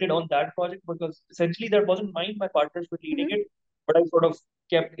 consulted on that project because essentially that wasn't mine. My partners were yeah. leading it, but I sort of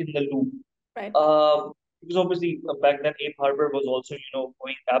kept in the loop. Right. Because obviously back then Ape Harbor was also,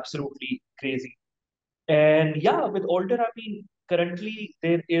 going absolutely crazy. And yeah, with Alter, I mean, currently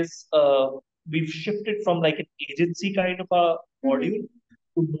there is we've shifted from like an agency kind of a Mm-hmm. module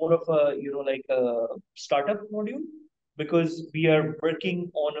to more of a, like a startup module because we are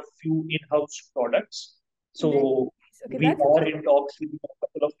working on a few in-house products. Nice. So Okay, we that's are interesting. in talks with a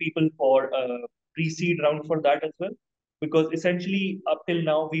couple of people for a pre-seed round for that as well. Because essentially up till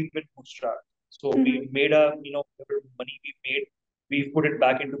now we've been bootstrapped. So Mm-hmm. we made whatever money we made, we've put it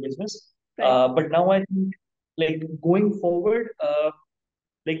back into business. Right. But now I think like going forward,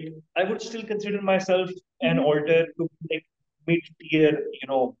 like I would still consider myself an Mm-hmm. alter to like mid-tier,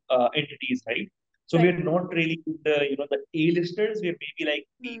 entities, right? So Right. we're not really the, the A-listers. We're maybe like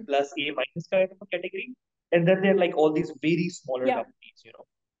B Mm. plus A minus kind of a category. And then there are like all these very smaller Yeah. companies,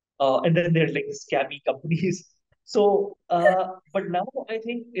 and then there's like the scammy companies. So, but now I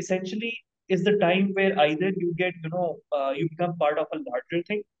think essentially is the time where either you get, you become part of a larger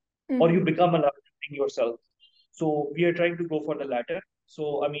thing or you Mm-hmm. become a larger thing yourself. So we are trying to go for the latter.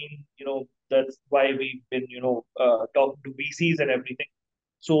 So I mean, that's why we've been, talking to VCs and everything,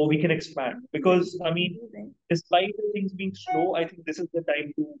 so we can expand. Amazing. Because I mean, Amazing. despite the things being slow, I think this is the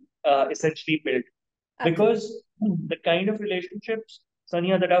time to essentially build. Absolutely. Because the kind of relationships,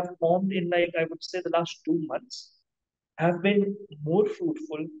 Sanya, that I've formed in like I would say the last 2 months have been more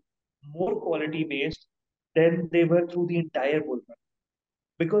fruitful, more quality based than they were through the entire bull run.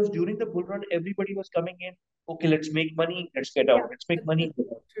 Because during the bull run, everybody was coming in, okay, let's make money, let's get Yeah. out, let's make That's money, get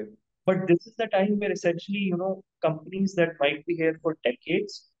out. true. But this is the time where essentially, companies that might be here for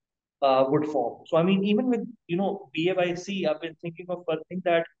decades would form. So, I mean, even with, BAYC, I've been thinking of one thing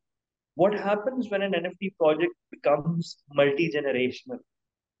that what happens when an NFT project becomes multi-generational?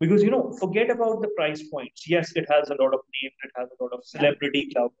 Because, forget about the price points. Yes, it has a lot of names, it has a lot of Yeah. celebrity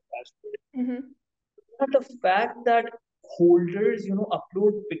clout attached to it. Mm-hmm. But the fact that holders,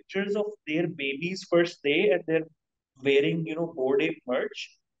 upload pictures of their baby's first day and they're wearing, Bored Ape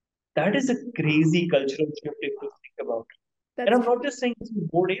merch, that is a crazy cultural shift if you think about it. And That's I'm true. not just saying this is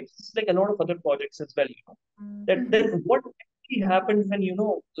Bored Apes, it's like a lot of other projects as well, That Mm-hmm. then what actually happens when,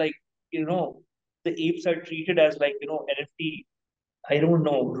 like, the apes are treated as like, NFT, I don't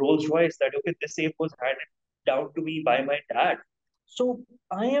know, Rolls Royce, that okay, this ape was handed down to me by my dad. So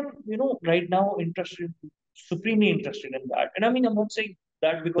I am, right now interested, supremely interested in that. And I mean, I'm not saying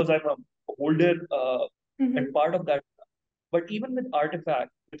that because I'm a holder and Mm-hmm. part of that, but even with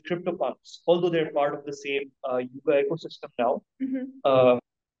Artifact, with CryptoPunks, although they're part of the same Yuga ecosystem now. Mm-hmm. Uh,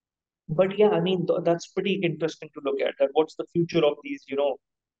 but yeah, I mean, that's pretty interesting to look at. That what's the future of these,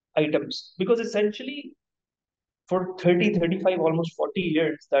 items? Because essentially, for 30, 35, almost 40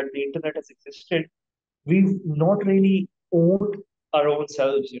 years that the internet has existed, we've not really owned our own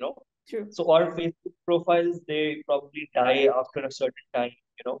selves. True. So our Facebook profiles, they probably die after a certain time.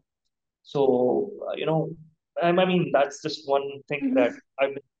 So, I mean, that's just one thing that Mm-hmm.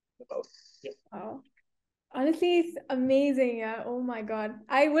 I've been thinking about. Yeah. Wow. Honestly, it's amazing. Yeah. Oh my God.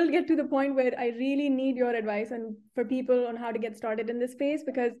 I will get to the point where I really need your advice on for people on how to get started in this space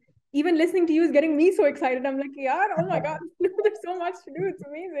because even listening to you is getting me so excited. I'm like, yeah, oh my God, there's so much to do. It's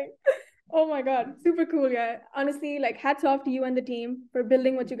amazing. Oh my God, super cool. Yeah. Honestly, like hats off to you and the team for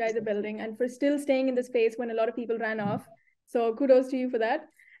building what you guys are building and for still staying in the space when a lot of people ran off. So kudos to you for that.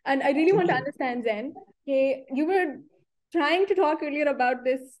 And I really Thank want to you. understand, Zen. Okay, you were trying to talk earlier about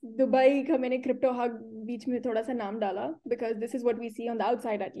this Dubai ka maine crypto hug beech mein thoda sa naam dala, because this is what we see on the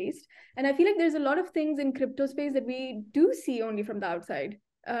outside at least. And I feel like there's a lot of things in crypto space that we do see only from the outside,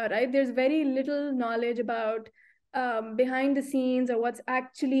 right? There's very little knowledge about behind the scenes or what's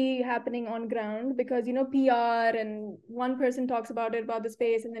actually happening on ground, because, you know, PR and one person talks about it, about the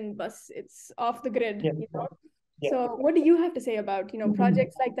space, and then bus, it's off the grid, Yeah. you know? Yeah. So what do you have to say about, you know,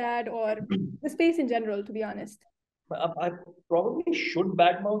 projects like that or the space in general, to be honest? I probably should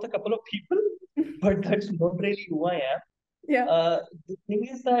badmouth a couple of people, but that's not really who I am. Yeah. The thing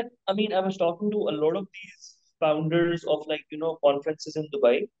is that, I mean, I was talking to a lot of these founders of, like, conferences in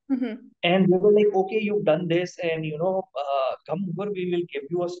Dubai, Mm-hmm. and they were like, okay, you've done this, and, come over, we will give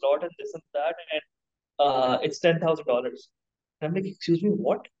you a slot and this and that, and it's $10,000. I'm like, excuse me,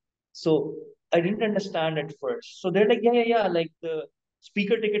 what? So I didn't understand at first. So they're like, yeah, yeah, yeah, like the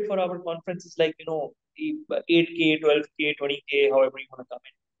speaker ticket for our conference is like, 8K, 12K, 20K, however you want to come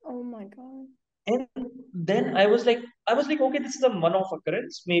Oh my God. in. And then I was like, okay, this is a one-off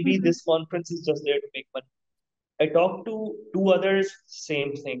occurrence. Maybe Mm-hmm. this conference is just there to make money. I talked to two others,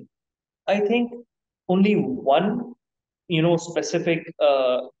 same thing. I think only one, specific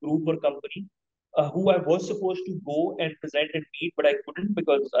group or company who I was supposed to go and present and meet, but I couldn't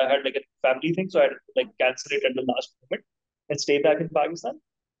because I had like a family thing, so I had to like cancel it at the last moment and stay back in Pakistan.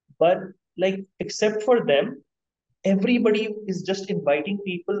 But like, except for them, everybody is just inviting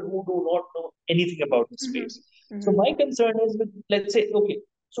people who do not know anything about the Mm-hmm. space. So Mm-hmm. my concern is with, let's say, okay,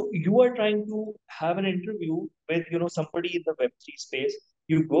 so you are trying to have an interview with, somebody in the Web3 space.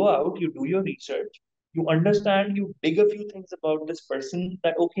 You go out, you do your research, you understand, you dig a few things about this person,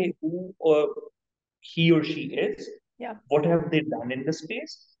 that okay, who he or she is, Yeah. what have they done in the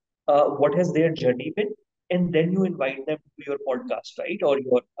space, what has their journey been, and then you invite them to your Mm-hmm. podcast, right, or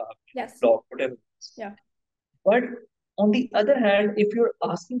your Yes. blog, whatever it is. Yeah. But on the other hand, if you're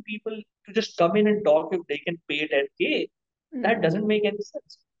asking people to just come in and talk if they can pay 10K, that Mm-hmm. doesn't make any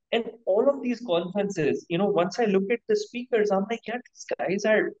sense. And all of these conferences, once I look at the speakers, I'm like, yeah, these guys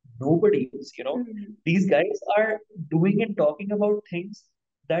are nobodies, Mm-hmm. These guys are doing and talking about things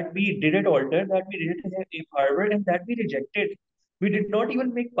that we did at Alter, that we did at Harbour, and that we rejected. We did not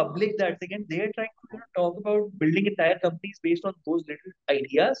even make public that thing, and they are trying to talk about building entire companies based on those little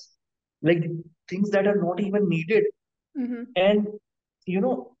ideas, like things that are not even needed. Mm-hmm. And you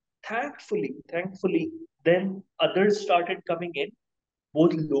know, thankfully, then others started coming in,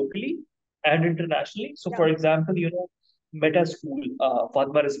 both locally and internationally. So, Yeah. for example, Meta School,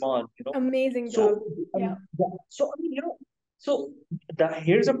 Fatma Rizwan, Amazing job. So, Yeah. yeah. So, I mean, so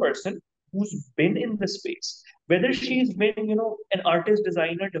here's a person who's been in the space, whether she's been, an artist,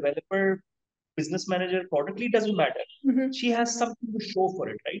 designer, developer, business manager, product lead, doesn't matter. Mm-hmm. She has something to show for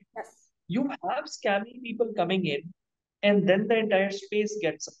it, right? Yes. You have scammy people coming in, and then the entire space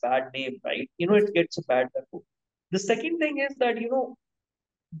gets a bad name, right? Yes. It gets a bad reputation. The second thing is that,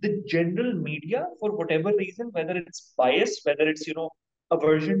 the general media, for whatever reason, whether it's bias, whether it's,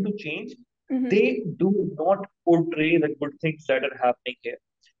 aversion to change, Mm-hmm. they do not portray the good things that are happening here.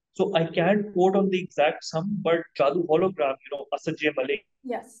 So I can't quote on the exact sum, but Jadu Hologram, Asad J. Malik,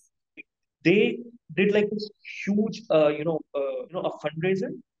 Yes. they did like this huge, a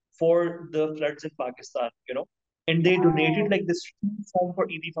fundraiser for the floods in Pakistan, and they donated Wow. like this huge sum for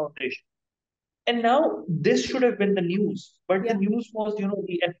ED Foundation. And now this should have been the news, but the Yeah. news was,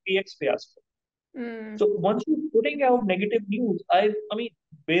 the FPX fiasco. Mm. So once you're putting out negative news, I mean,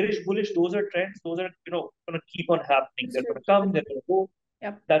 bearish, bullish, those are trends. Those are, going to keep on happening. That's They're true. going to come, That's they're true. going to go.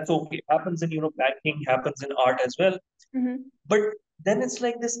 Yep. That's okay. Happens in, banking, happens in art as well. Mm-hmm. But then it's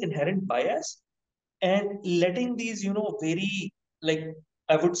like this inherent bias, and letting these, very, like,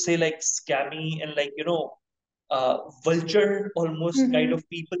 I would say, like scammy and, like, vulture almost kind Mm-hmm. of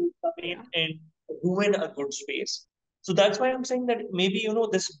people come in Yeah. and ruin a good space. So that's why I'm saying that maybe,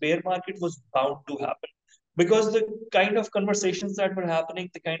 this bear market was bound to happen, because the kind of conversations that were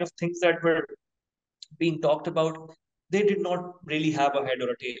happening, the kind of things that were being talked about, they did not really have a head or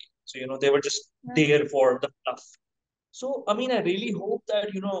a tail. So, they were just Yeah. there for the fluff. So, I mean, I really hope that,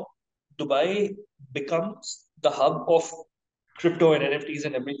 Dubai becomes the hub of crypto and NFTs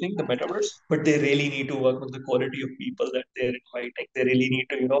and everything, the metaverse, but they really need to work on the quality of people that they're inviting. They really need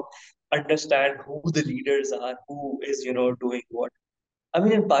to, understand who the leaders are, who is, doing what. I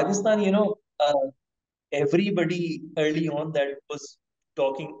mean, in Pakistan, everybody early on that was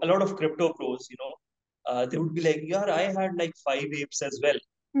talking, a lot of crypto pros, they would be like, yeah, I had like 5 apes as well.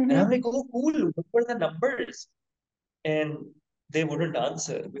 And I'm Mm-hmm. like, oh, cool. What were the numbers? And they wouldn't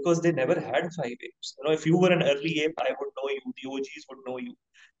answer because they never had five apes. If you were an early ape, I would know you. The OGs would know you.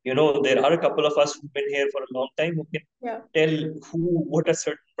 There are a couple of us who've been here for a long time who can tell what a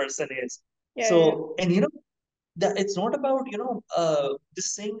certain person is. So, and that it's not about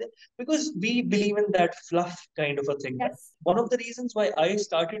this saying that, because we believe in that fluff kind of a thing. Yes. One of the reasons why I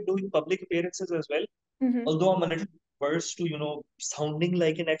started doing public appearances as well, although I'm a little averse to sounding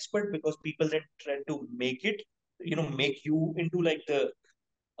like an expert, because people then try to make you into like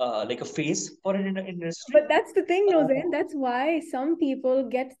a face for an industry. But that's the thing, no, Zain. That's why some people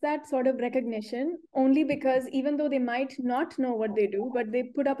get that sort of recognition only because even though they might not know what they do, but they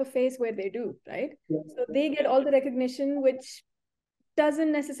put up a face where they do, right? So they get all the recognition, which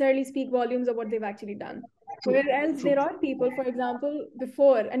doesn't necessarily speak volumes of what they've actually done. Whereas there are people, for example,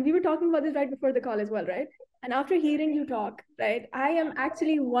 before, and we were talking about this right before the call as well, right? And after hearing you talk, right, I am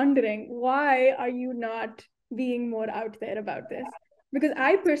actually wondering, why are you not being more out there about this? Because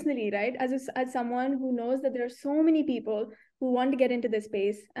I personally, right, as someone who knows that there are so many people who want to get into this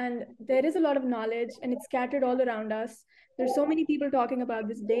space, and there is a lot of knowledge and it's scattered all around us. There's so many people talking about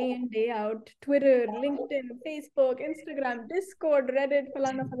this day in, day out. Twitter, LinkedIn, Facebook, Instagram, Discord, Reddit,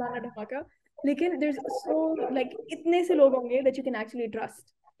 falana, falana, dhamaka. Lekin there's so, like, itne se log honge that you can actually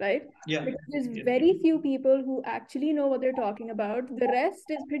trust, right? Yeah. Because there's very few people who actually know what they're talking about. The rest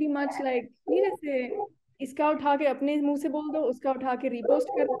is pretty much like, नहीं जैसे इसका उठा के अपने मुंह से बोल दो, उसका उठा के repost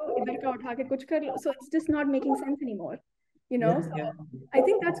कर दो, इधर का उठा के कुछ कर लो. So it's just not making sense anymore, So I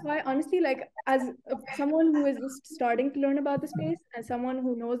think that's why, honestly, like, as someone who is just starting to learn about the space and someone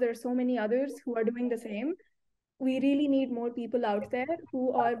who knows there are so many others who are doing the same, we really need more people out there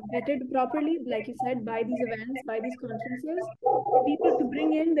who are vetted properly, like you said, by these events, by these conferences, for people to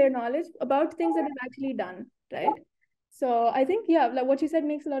bring in their knowledge about things that they've actually done, right? So I think, yeah, like what you said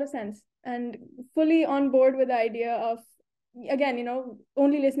makes a lot of sense, and fully on board with the idea of, again,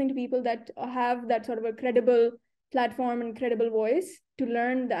 only listening to people that have that sort of a credible platform and credible voice to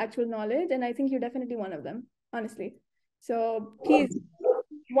learn the actual knowledge. And I think you're definitely one of them, honestly. So please,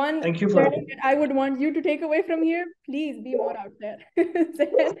 one Thank you for learning that I would want you to take away from here, please be more out there.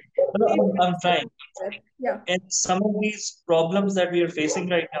 I'm trying. Yeah. And some of these problems that we are facing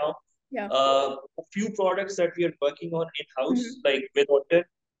right now, Yeah. a few products that we are working on in-house, like with Otter,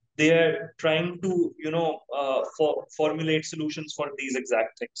 they are trying to, formulate solutions for these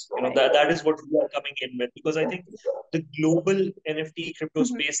exact things. That is what we are coming in with, because I think the global NFT crypto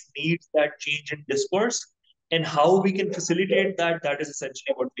space needs that change in discourse, and how we can facilitate that is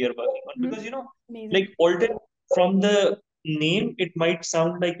essentially what we are working on. Because, Amazing. like Alter, from the name, it might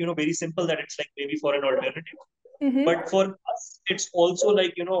sound like, very simple, that it's like maybe for an alternative. But for us, it's also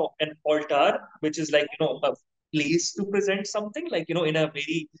like, an altar, which is like, a place to present something, like, in a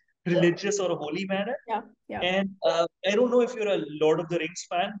very religious or a holy manner. Yeah. Yeah. And I don't know if you're a Lord of the Rings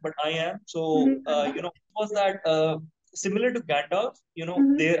fan, but I am. So, was that similar to Gandalf,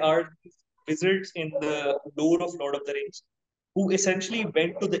 there are wizards in the lore of Lord of the Rings who essentially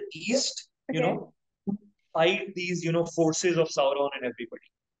went to the east, to fight these, forces of Sauron and everybody.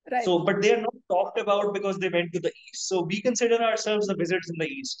 Right. So, but they are not talked about because they went to the east. So we consider ourselves the wizards in the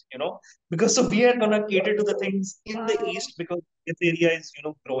east, because so we are gonna cater to the things in the east, because this area is,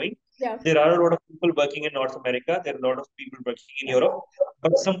 growing. Yeah. There are a lot of people working in North America. There are a lot of people working in Europe,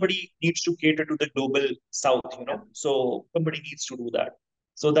 but somebody needs to cater to the global south, So somebody needs to do that.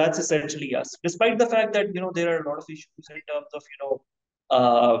 So that's essentially us. Despite the fact that, there are a lot of issues in terms of,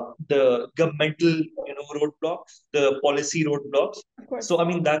 the governmental, roadblocks, the policy roadblocks. Of course. So, I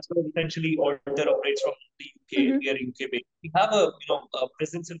mean, that's where essentially Alter operates from the UK. We are UK based. We have a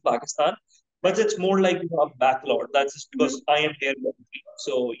presence in Pakistan, but it's more like a backlog. That's just because I am here locally.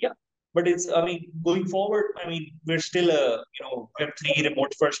 So, yeah. But it's, I mean, going forward, I mean, we're still a, Web3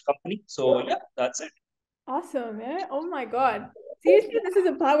 remote first company. So, yeah, that's it. Awesome, yeah. Oh my God. Seriously, this is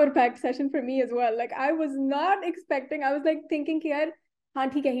a power packed session for me as well. Like, I was not expecting, I was like thinking, here,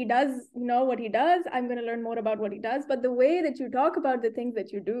 he does know what he does. I'm going to learn more about what he does. But the way that you talk about the things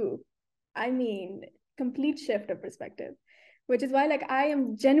that you do, I mean, complete shift of perspective, which is why, like, I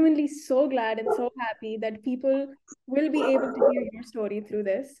am genuinely so glad and so happy that people will be able to hear your story through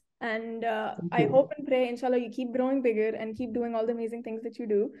this. And I hope and pray, inshallah, you keep growing bigger and keep doing all the amazing things that you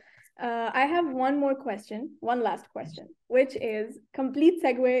do. I have one more question, one last question, which is complete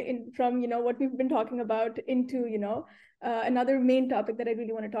segue in from, what we've been talking about into, another main topic that I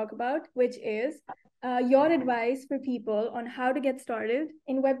really want to talk about, which is your advice for people on how to get started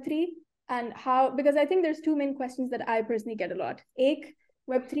in Web3, and how, because I think there's two main questions that I personally get a lot. एक,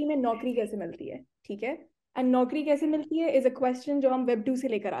 Web3 में नौकरी कैसे मिलती है, ठीक है? And नौकरी कैसे मिलती है इज अ क्वेश्चन जो हम वेब 2 से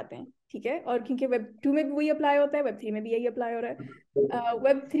लेकर आते हैं, ठीक है, और क्योंकि वेब 2 में भी वही अप्लाई होता है, वेब 3 में भी यही अप्लाई हो रहा है।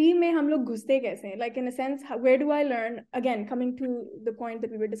 वेब 3 में हम लोग घुसते कैसे हैं, like in a sense where do I learn, again coming to the point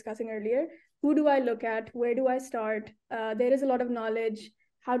that we were discussing earlier, who do I look at, where do I start? There is a lot of knowledge.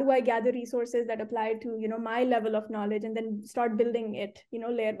 How do I gather resources that apply to, you know, my level of knowledge, and then start building it, you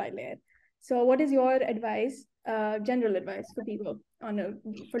know, layer by layer? So what is your advice, general advice for people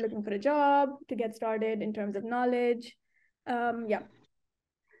for looking for a job, to get started in terms of knowledge? Yeah.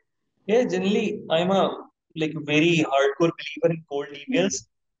 Yeah, generally, I'm a like very hardcore believer in cold Mm-hmm. emails.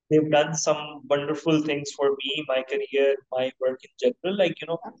 They've done some wonderful things for me, my career, my work in general.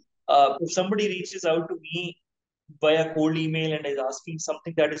 If somebody reaches out to me via cold email and is asking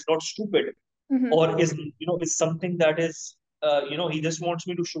something that is not stupid, Mm-hmm. or is something that is he just wants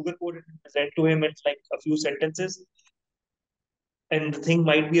me to sugarcoat it and present to him in like a few sentences, and the thing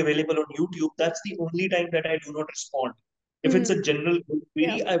might be available on YouTube, that's the only time that I do not respond. If it's Mm-hmm. a general Yeah.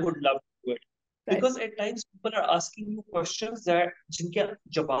 query, I would love to do it. Right. Because at times people are asking you questions that जिनके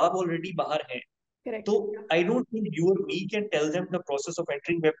जवाब already बाहर हैं. Correct. So I don't think you or me can tell them the process of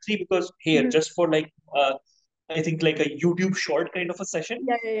entering Web3, because here, Mm-hmm. just for I think like a YouTube short kind of a session,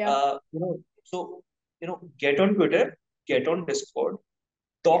 Yeah, yeah, yeah. so get on Twitter, get on Discord,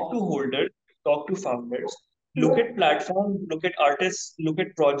 Yeah. talk to holders, talk to founders, look Mm-hmm. at platforms, look at artists, look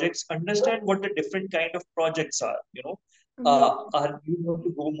at projects, understand what the different kind of projects are. Mm-hmm. Are you want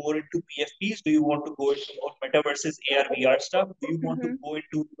to go more into PFPs? Do you want to go into more metaverses, AR, VR stuff? Do you want to Mm-hmm. go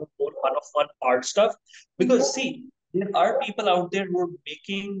into more fun of fun art stuff? Mm-hmm. Because see, there are people out there who are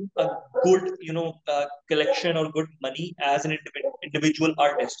making a good, collection or good money as an individual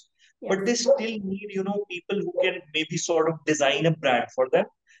artist, Yes. but they still need, people who can maybe sort of design a brand for them.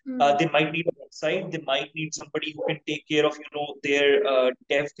 Mm-hmm. They might need a website. They might need somebody who can take care of, their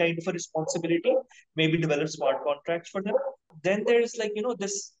dev kind of a responsibility. Maybe develop smart contracts for them. Then there's like,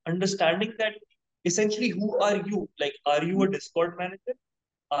 this understanding that essentially, who are you? Like, are you a Discord manager?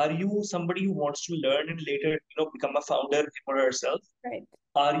 Are you somebody who wants to learn and later, become a founder him or herself? Right.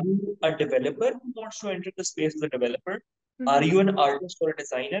 Are you a developer who wants to enter the space as a developer? Are Mm-hmm. you an artist or a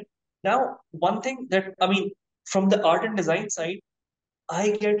designer? Now, one thing that I mean, from the art and design side,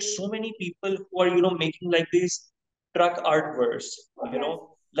 I get so many people who are, making like these truck art verse, Yes.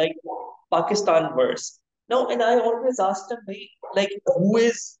 like Pakistan verse. Now, and I always ask them, "Hey, like, who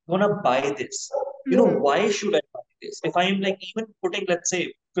is gonna buy this? Mm-hmm. Why should I buy this? If I am like even putting, let's say,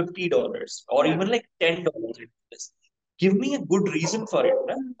 $50 or Yeah. even like $10 into this, give me a good reason for it.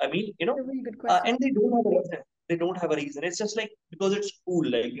 Right? Mm-hmm. I mean, A really good question. and they don't have a reason. They don't have a reason. It's just like because it's cool,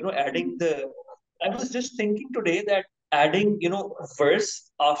 like adding Mm-hmm. the. I was just thinking today that adding,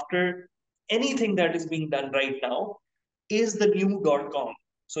 verse after anything that is being done right now is the new .com.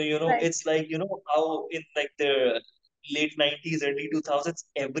 So, Right. it's like, how in like the late 90s, early 2000s,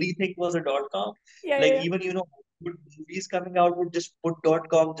 everything was a .com. Yeah, Like yeah, even, good movies coming out would just put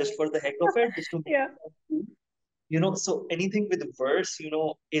 .com just for the heck of it, just to make yeah. it sound cool. So anything with verse,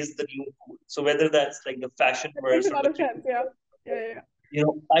 is the new cool. So whether that's like the fashion That makes verse a or lot the of sense. Yeah. crypto, Yeah, yeah,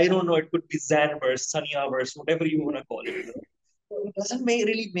 yeah. I don't know, it could be Zanverse, Saniaverse, whatever you want to call it. It doesn't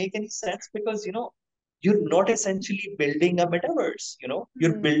really make any sense because, you're not essentially building a metaverse, you're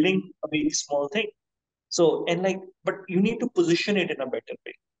Mm-hmm. building a very small thing. So, and like, but you need to position it in a better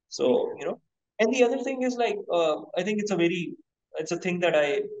way. Makes So, and the other thing is like, I think it's a thing that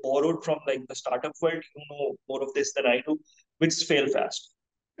I borrowed from like the startup world. You know more of this than I do, which is fail fast.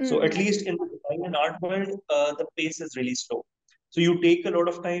 So Mm-hmm. at least in the design and art world, the pace is really slow. So you take a lot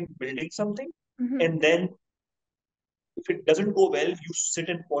of time building something, Mm-hmm. and then if it doesn't go well, you sit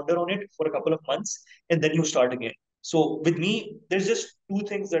and ponder on it for a couple of months, and then you start again. So with me, there's just two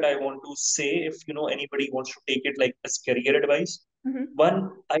things that I want to say if anybody wants to take it like as career advice. Mm-hmm.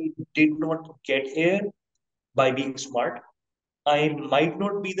 One, I did not get here by being smart. I might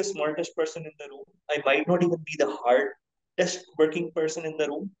not be the smartest person in the room. I might not even be the hardest working person in the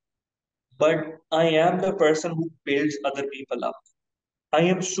room, but I am the person who builds other people up. I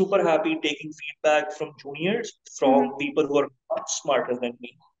am super happy taking feedback from juniors, Mm-hmm. from people who are much smarter than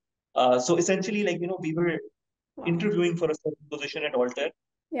me. So essentially, like, we were Wow. interviewing for a certain position at Alter,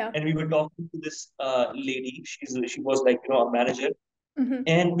 Yeah. and we were talking to this lady. She was like, a manager, Mm-hmm.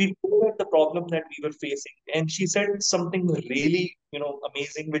 and we told her the problem that we were facing, and she said something really,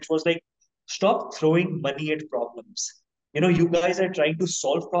 amazing, which was like, stop throwing money at problems. You guys are trying to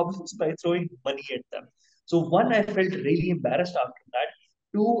solve problems by throwing money at them. So one, I felt really embarrassed after that.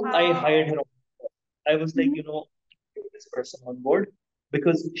 Two, I hired Wow. her. I was like, Mm-hmm. get this person on board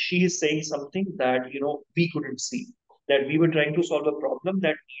because she is saying something that we couldn't see. that we were trying to solve a problem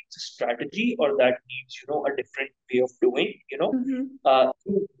that needs a strategy or that needs, a different way of doing,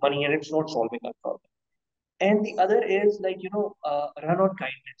 money, and it's not solving our problem. And the other is like, run on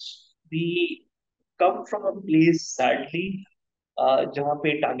kindness. We come from a place, sadly, जहाँ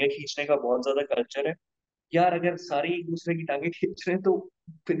पे टांगे खींचने का बहुत ज्यादा culture है. यार अगर सारे एक दूसरे की टांगे खींच रहे हैं तो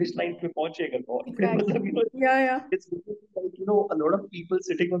फिनिश लाइन पे पहुंचेगा कौन? फिर Exactly. मतलब, Yeah, yeah. it's like, a lot of people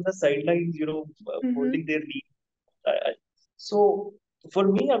sitting on the sidelines, holding their knee. So for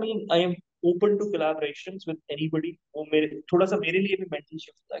me, I mean, I am open to collaborations with anybody. वो मेरे थोड़ा सा मेरे लिए भी mental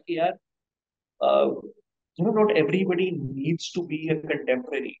shift था कि यार, uh, not everybody needs to be a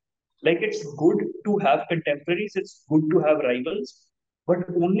contemporary. Like, it's good to have contemporaries, it's good to have rivals, but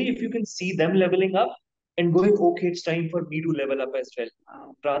only if you can see them leveling up and going, okay, it's time for me to level up as well, Wow.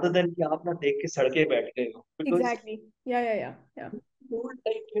 rather than कि आप ना देख के सड़के बैठ गए हो. Because Exactly. Yeah, yeah, yeah, yeah.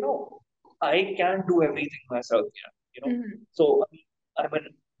 like, I can't do everything myself. Yeah, So I'm an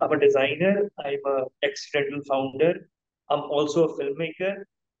I'm a designer. I'm a accidental founder. I'm also a filmmaker,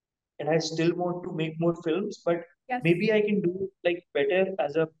 and I still want to make more films, but Yes. maybe I can do it like better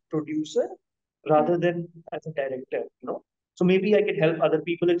as a producer rather than as a director. So maybe I can help other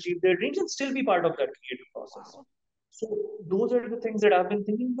people achieve their dreams and still be part of that creative process. Wow. So those are the things that I've been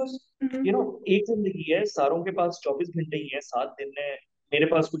thinking, because एक जिंदगी है, सारों के पास 24 घंटे ही है, 7 दिन है. मेरे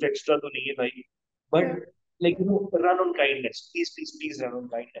पास कुछ एक्स्ट्रा तो नहीं है भाई. Yeah. But like, run on kindness. Please, please, please run on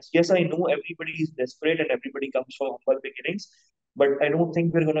kindness. Yes, I know everybody is desperate and everybody comes from humble beginnings, but I don't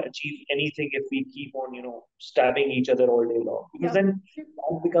think we're going to achieve anything if we keep on, stabbing each other all day long. Because Yeah. then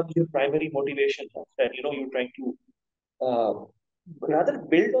that becomes your primary motivation. That, you're trying to uh, rather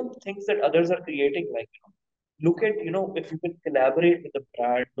build on the things that others are creating. Like, look at, if you can collaborate with a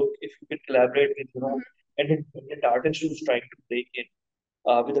brand, look if you can collaborate with, an independent artist who's trying to break in,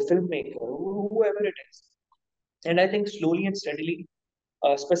 with a filmmaker, whoever it is. And I think slowly and steadily,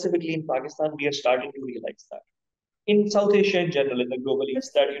 specifically in Pakistan, we are starting to realize that. In South Asia in general, in the global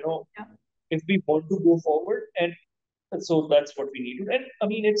east, that, Yeah. if we want to go forward, and so that's what we need to. And I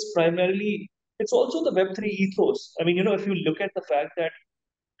mean, it's also the Web3 ethos. I mean, if you look at the fact that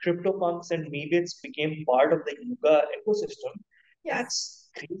CryptoPunks and Meebits became part of the Yuga ecosystem, Yes. that's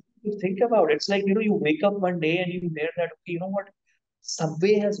crazy to think about. It's like, you wake up one day and you hear that, okay, you know what?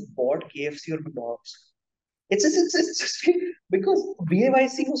 Subway has bought KFC or McDonald's. It's just because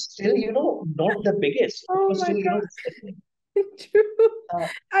BAYC was still, not the biggest. It Oh was my still, God. the second. True. Uh,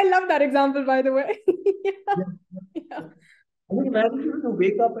 I love that example, by the way. Yeah. yeah. Yeah. I mean, imagine you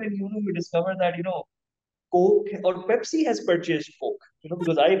wake up and, you discover that, Coke or Pepsi has purchased Coke,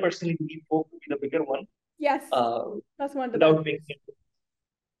 because I personally believe Coke would be the bigger one, Yes. uh, That's one to that. without making it.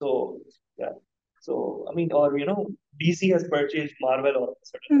 So, yeah. So, I mean, or, DC has purchased Marvel all of a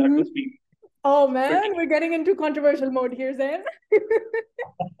sudden. That must be Oh man, pretty. we're getting into controversial mode here, Zain.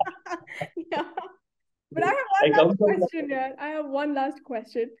 Yeah. But I have one last question here. I have one last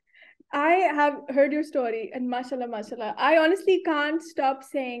question. I have heard your story, and mashallah, mashallah. I honestly can't stop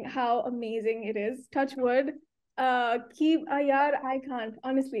saying how amazing it is. Touch wood. Yaar, I can't.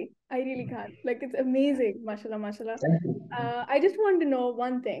 Honestly, I really can't. Like, it's amazing. Mashallah, mashallah. Thank you. I just want to know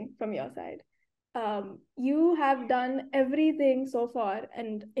one thing from your side. You have done everything so far,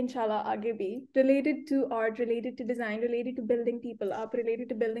 and inshallah, aage bhi, related to art, related to design, related to building people up, related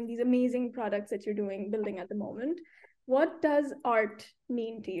to building these amazing products that you're building at the moment. What does art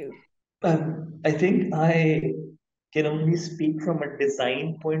mean to you? I think I can only speak from a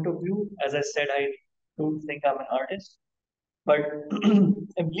design point of view. As I said, I don't think I'm an artist, but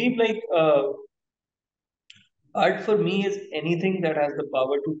I believe like, art for me is anything that has the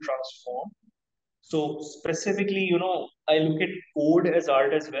power to transform. So specifically, I look at code as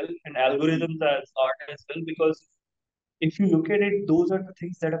art as well and algorithms as art as well, because if you look at it, those are the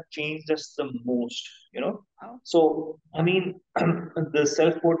things that have changed us the most. Wow. So, I mean, the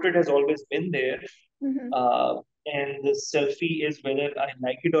self-portrait has always been there. And the selfie is, whether I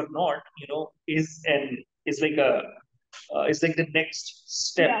like it or not, is like it's like the next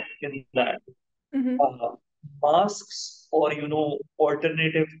step Yeah. in that. Mm-hmm. Masks or,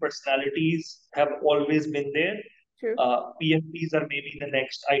 alternative personalities have always been there. True. PFPs are maybe the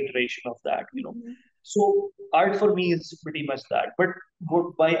next iteration of that. Mm-hmm. So art for me is pretty much that. But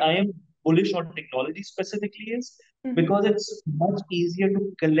why I am bullish on technology specifically is because it's much easier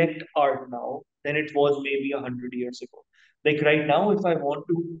to collect art now than it was maybe 100 years ago. Like right now, if I want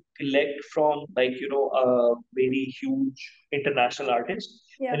to collect from, like, a very huge international artist,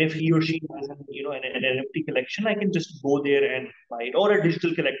 Yeah. and if he or she has an NFT collection, I can just go there and buy it, or a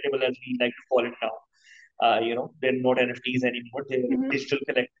digital collectible as we like to call it now. They're not NFTs anymore; they're digital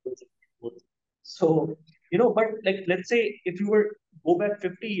collectibles. So But like, let's say if you were go back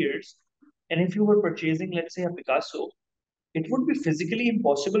 50 years, and if you were purchasing, let's say, a Picasso, it would be physically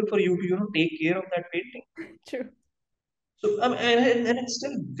impossible for you to, take care of that painting. True. So, and it's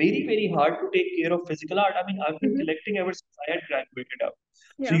still very, very hard to take care of physical art. I mean, I've been collecting ever since I had graduated out.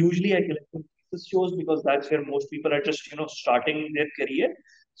 So Yeah. usually I collect from thesis shows because that's where most people are just, starting their career.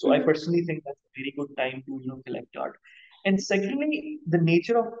 So I personally think that's a very good time to, collect art. And secondly, the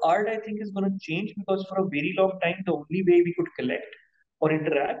nature of art, I think, is going to change because for a very long time, the only way we could collect or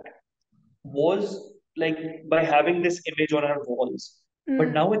interact was like by having this image on our walls. But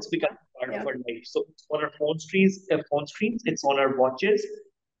now it's become part of Yeah. our life. So it's on our phone screens, it's on our watches,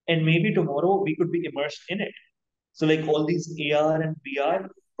 and maybe tomorrow we could be immersed in it. So like all these AR and VR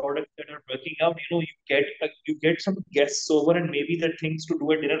products that are working out, you get some guests over, and maybe the things to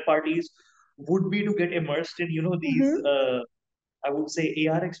do at dinner parties would be to get immersed in these I would say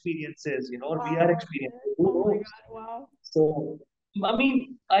AR experiences, or VR Wow. experiences. Who Oh my knows? God. Wow. So, I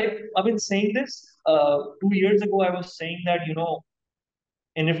mean, I've been saying this. 2 years ago, I was saying that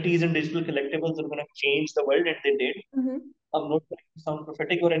NFTs and digital collectibles are going to change the world, and they did. I'm not trying to sound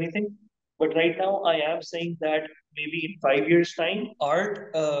prophetic or anything, but right now I am saying that maybe in 5 years' time,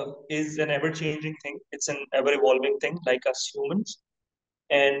 art is an ever-changing thing. It's an ever-evolving thing, like us humans,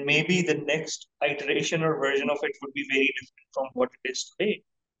 and maybe the next iteration or version of it would be very different from what it is today.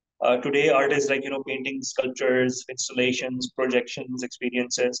 Today, art is like, painting, sculptures, installations, projections,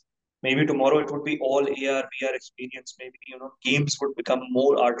 experiences. Maybe tomorrow it would be all AR, VR experience. Maybe, games would become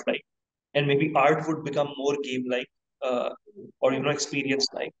more art-like, and maybe art would become more game-like, or,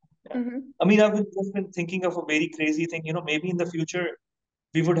 experience-like. Yeah. I mean, I've just been thinking of a very crazy thing. Maybe in the future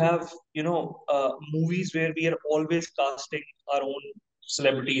we would have, movies where we are always casting our own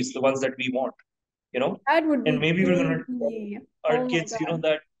celebrities, the ones that we want, That would and be maybe we're gonna tell crazy. our Oh my kids, God.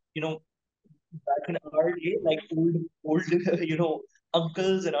 that you know back in our day, like old,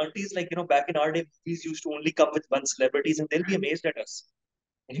 uncles and aunties, like back in our day, movies used to only come with one celebrities, and they'll be amazed at us.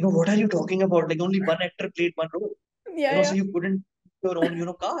 And what are you talking about? Like only one actor played one role. Yeah, yeah. So you couldn't your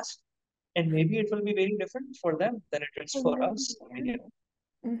own, cast. And maybe it will be very different for them than it is for us. I mean,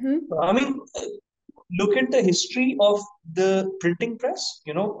 I mean, look at the history of the printing press.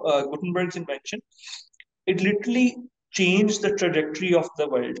 Gutenberg's invention. It literally changed the trajectory of the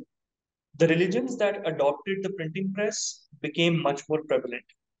world. The religions that adopted the printing press became much more prevalent.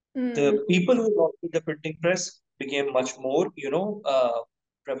 The people who adopted the printing press became much more,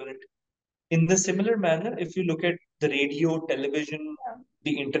 prevalent. In the similar manner, if you look at the radio, television,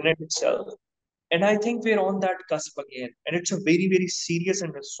 the internet itself, and I think we're on that cusp again. And it's a very, very serious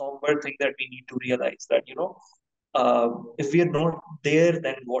and a somber thing that we need to realize that, if we are not there,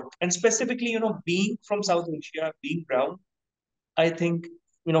 then what? And specifically, being from South Asia, being brown, I think,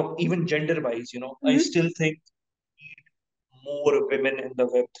 even gender wise, I still think more women in the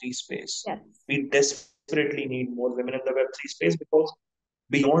Web3 space. Yes. We desperately need more women in the Web3 space because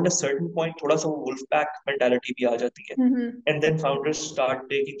beyond a certain point, thoda sa wo wolf pack mentality bhi aa jati hai. And then founders start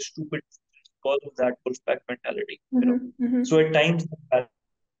taking stupid because of that wolf pack mentality. So at times, the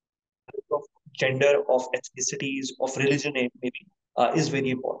balance of gender, of ethnicities, of religion, maybe, is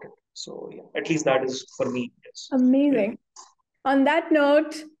very important. So yeah, at least that is for me. Yes. Amazing. On that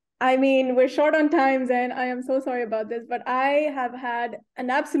note, I mean, we're short on time, Zain. I am so sorry about this, but I have had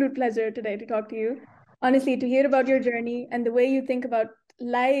an absolute pleasure today to talk to you. Honestly, to hear about your journey and the way you think about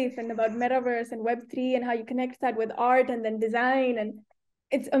life and about metaverse and Web3 and how you connect that with art and then design. And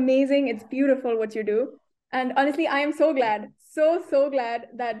it's amazing. It's beautiful what you do. And honestly, I am so glad, so glad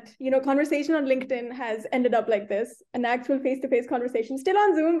that, conversation on LinkedIn has ended up like this, an actual face-to-face conversation, still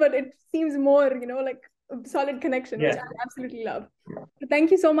on Zoom, but it seems more, like a solid connection, which I absolutely love. So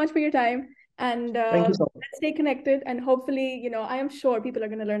thank you so much for your time. And Thank you so much. let's stay connected. And hopefully, I am sure people are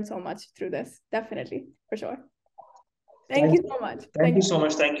going to learn so much through this. Definitely, for sure. Thank you so much. Thank you so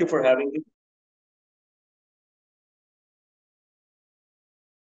much. Thank you for having me.